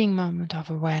preceding moment of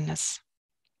awareness.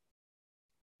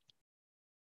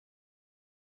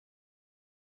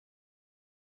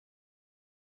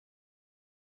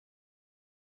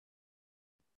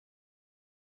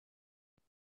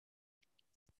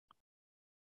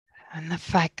 And the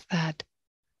fact that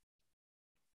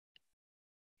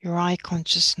your eye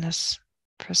consciousness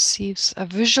perceives a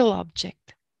visual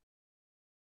object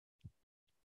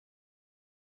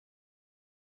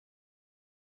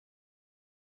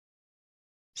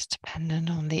is dependent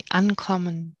on the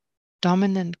uncommon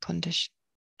dominant condition.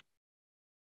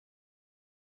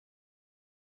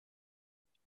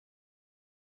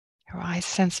 Your eye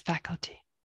sense faculty.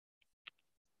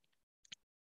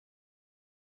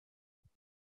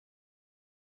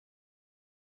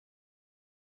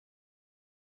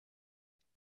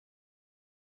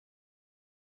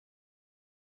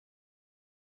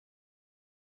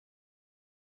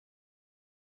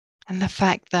 And the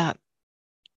fact that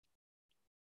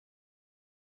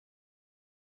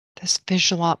this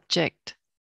visual object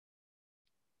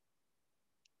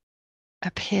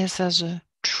appears as a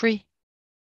tree,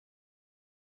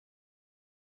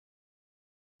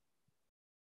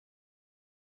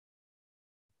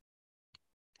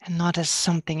 and not as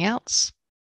something else.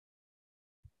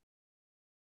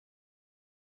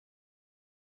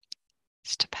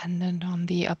 It's dependent on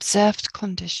the observed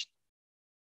condition.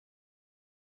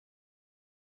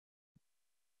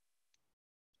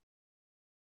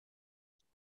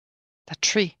 The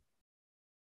tree.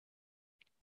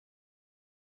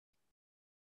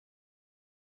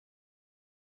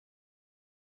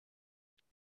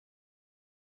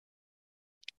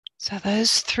 So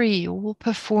those three all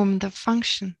perform the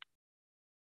function,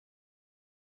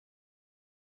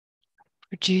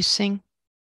 producing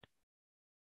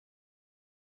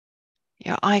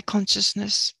your eye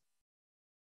consciousness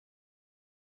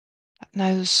that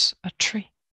knows a tree.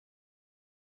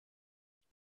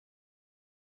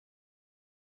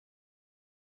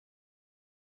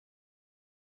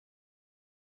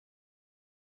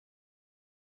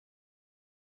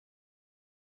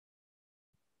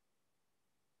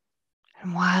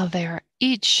 And while they are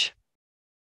each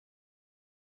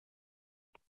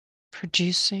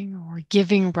producing or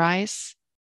giving rise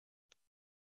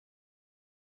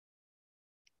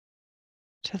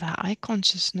to that eye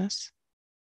consciousness,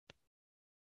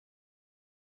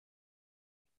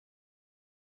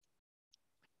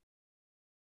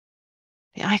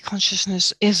 the eye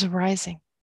consciousness is arising.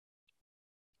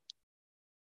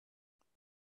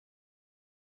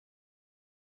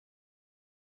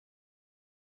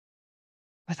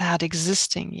 Without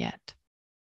existing yet.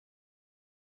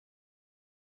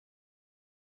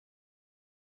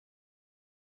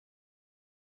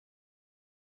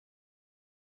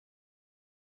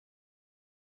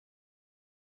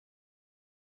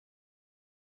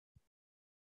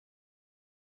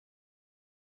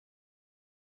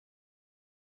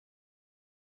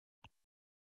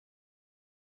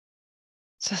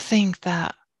 So think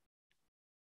that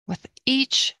with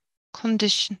each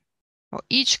condition or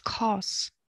each cause,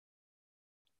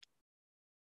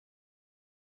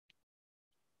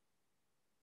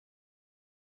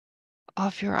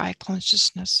 of your eye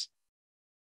consciousness,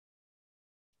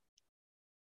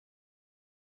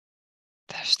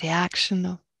 there's the action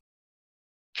of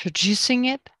producing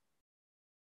it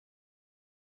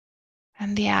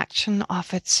and the action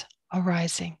of its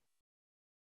arising.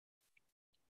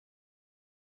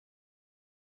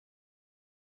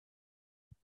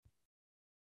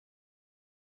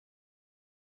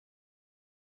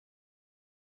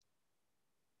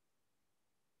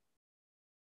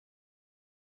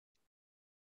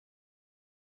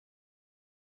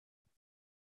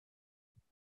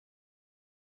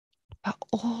 But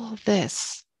all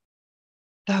this,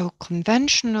 though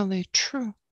conventionally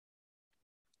true,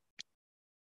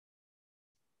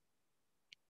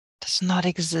 does not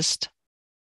exist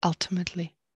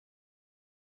ultimately,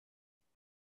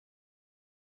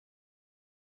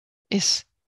 is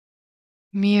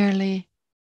merely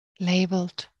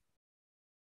labeled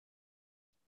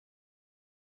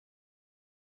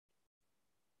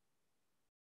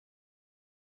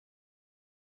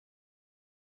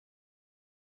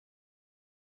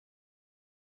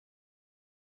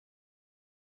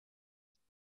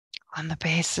on the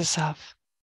basis of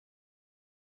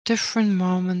different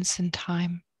moments in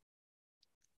time.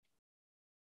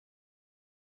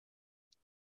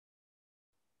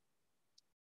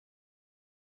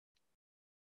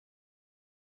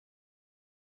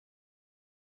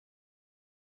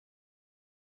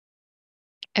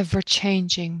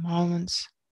 Ever-changing moments.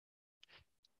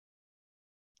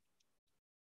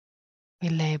 We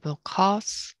label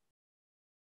cause,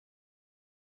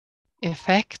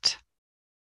 effect,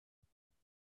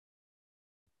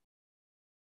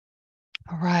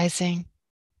 arising,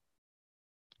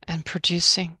 and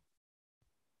producing.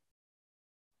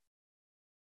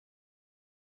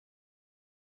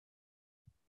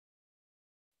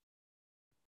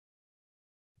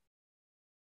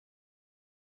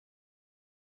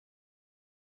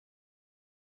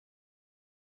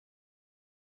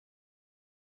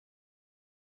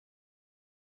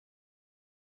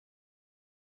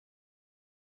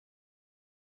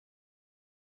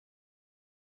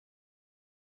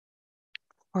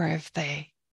 Or if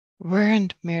they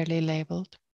weren't merely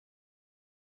labeled,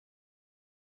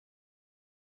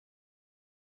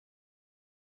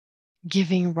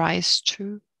 giving rise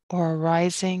to or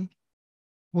arising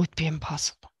would be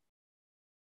impossible.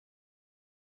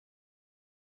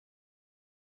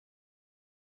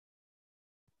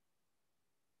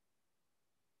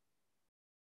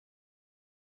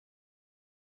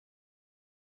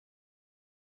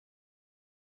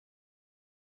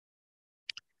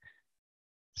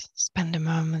 Spend a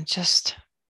moment just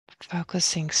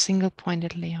focusing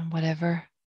single-pointedly on whatever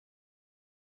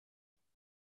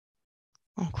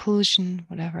conclusion,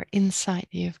 whatever insight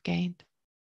you've gained.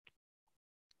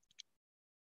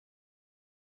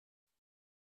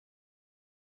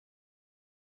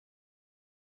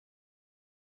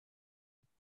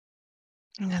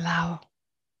 And allow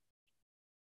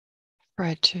for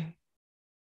it to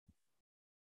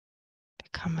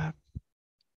become a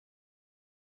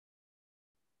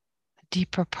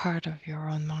deeper part of your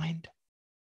own mind.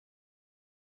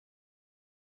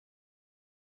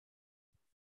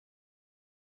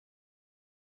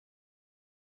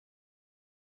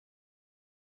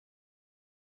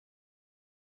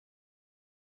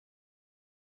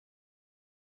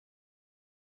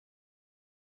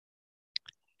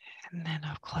 And then,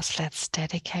 of course, let's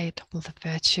dedicate all the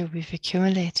virtue we've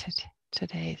accumulated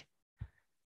today.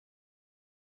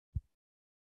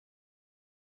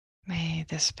 May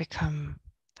this become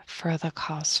the further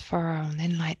cause for our own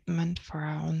enlightenment, for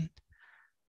our own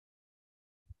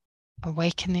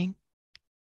awakening,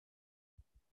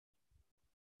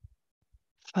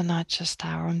 for not just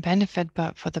our own benefit,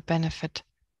 but for the benefit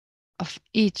of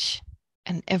each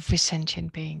and every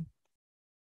sentient being.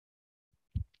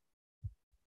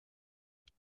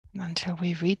 Until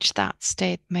we reach that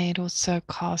state, may it also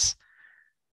cause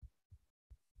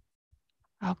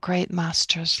our great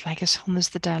masters, like His Holiness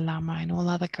the Dalai Lama and all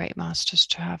other great masters,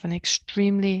 to have an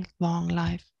extremely long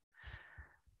life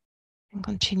and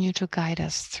continue to guide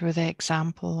us through their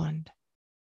example and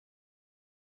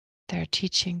their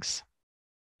teachings.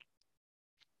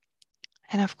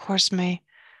 And of course, may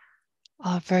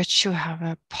our virtue have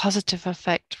a positive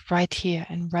effect right here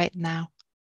and right now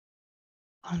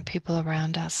on people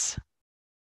around us.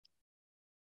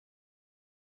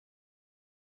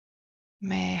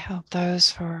 May help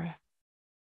those who are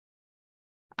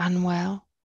unwell,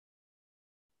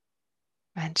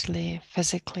 mentally,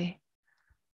 physically,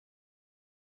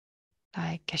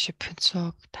 like Geshe,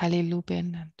 Tali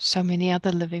Lubin, and so many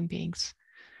other living beings.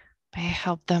 May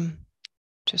help them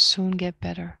to soon get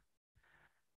better.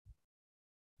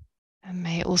 And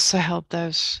may also help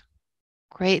those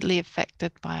greatly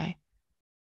affected by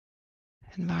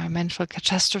environmental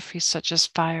catastrophes such as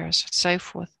fires and so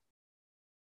forth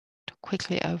to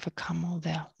quickly overcome all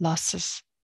their losses.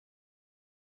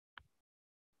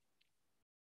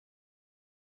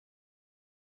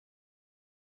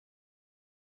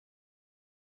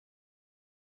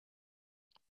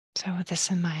 So with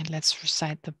this in mind, let's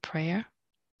recite the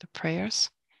prayers.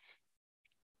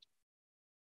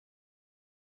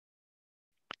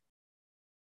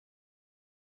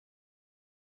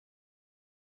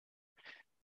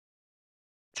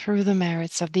 Through the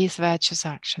merits of these virtuous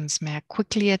actions, may I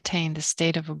quickly attain the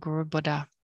state of a Guru Buddha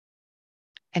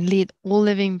and lead all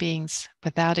living beings,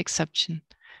 without exception,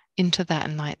 into that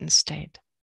enlightened state.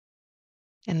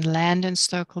 In the land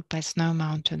encircled by snow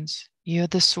mountains, you are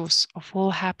the source of all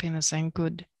happiness and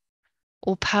good.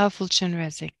 All-powerful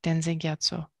Chenrezig Tenzin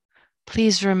Gyatso,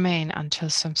 please remain until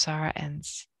samsara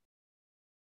ends.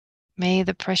 May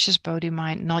the precious Bodhi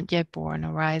mind not yet born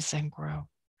arise and grow.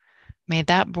 May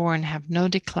that born have no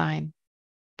decline,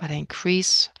 but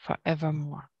increase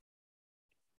forevermore.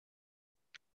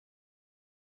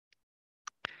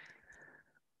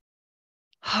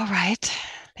 All right.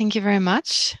 Thank you very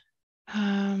much.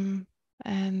 And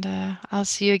I'll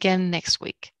see you again next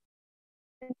week.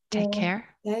 Take care.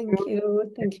 Thank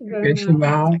you. Thank you very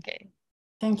much. Okay.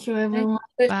 Thank you, everyone.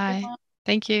 Bye.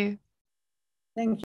 Thank you. Thank you.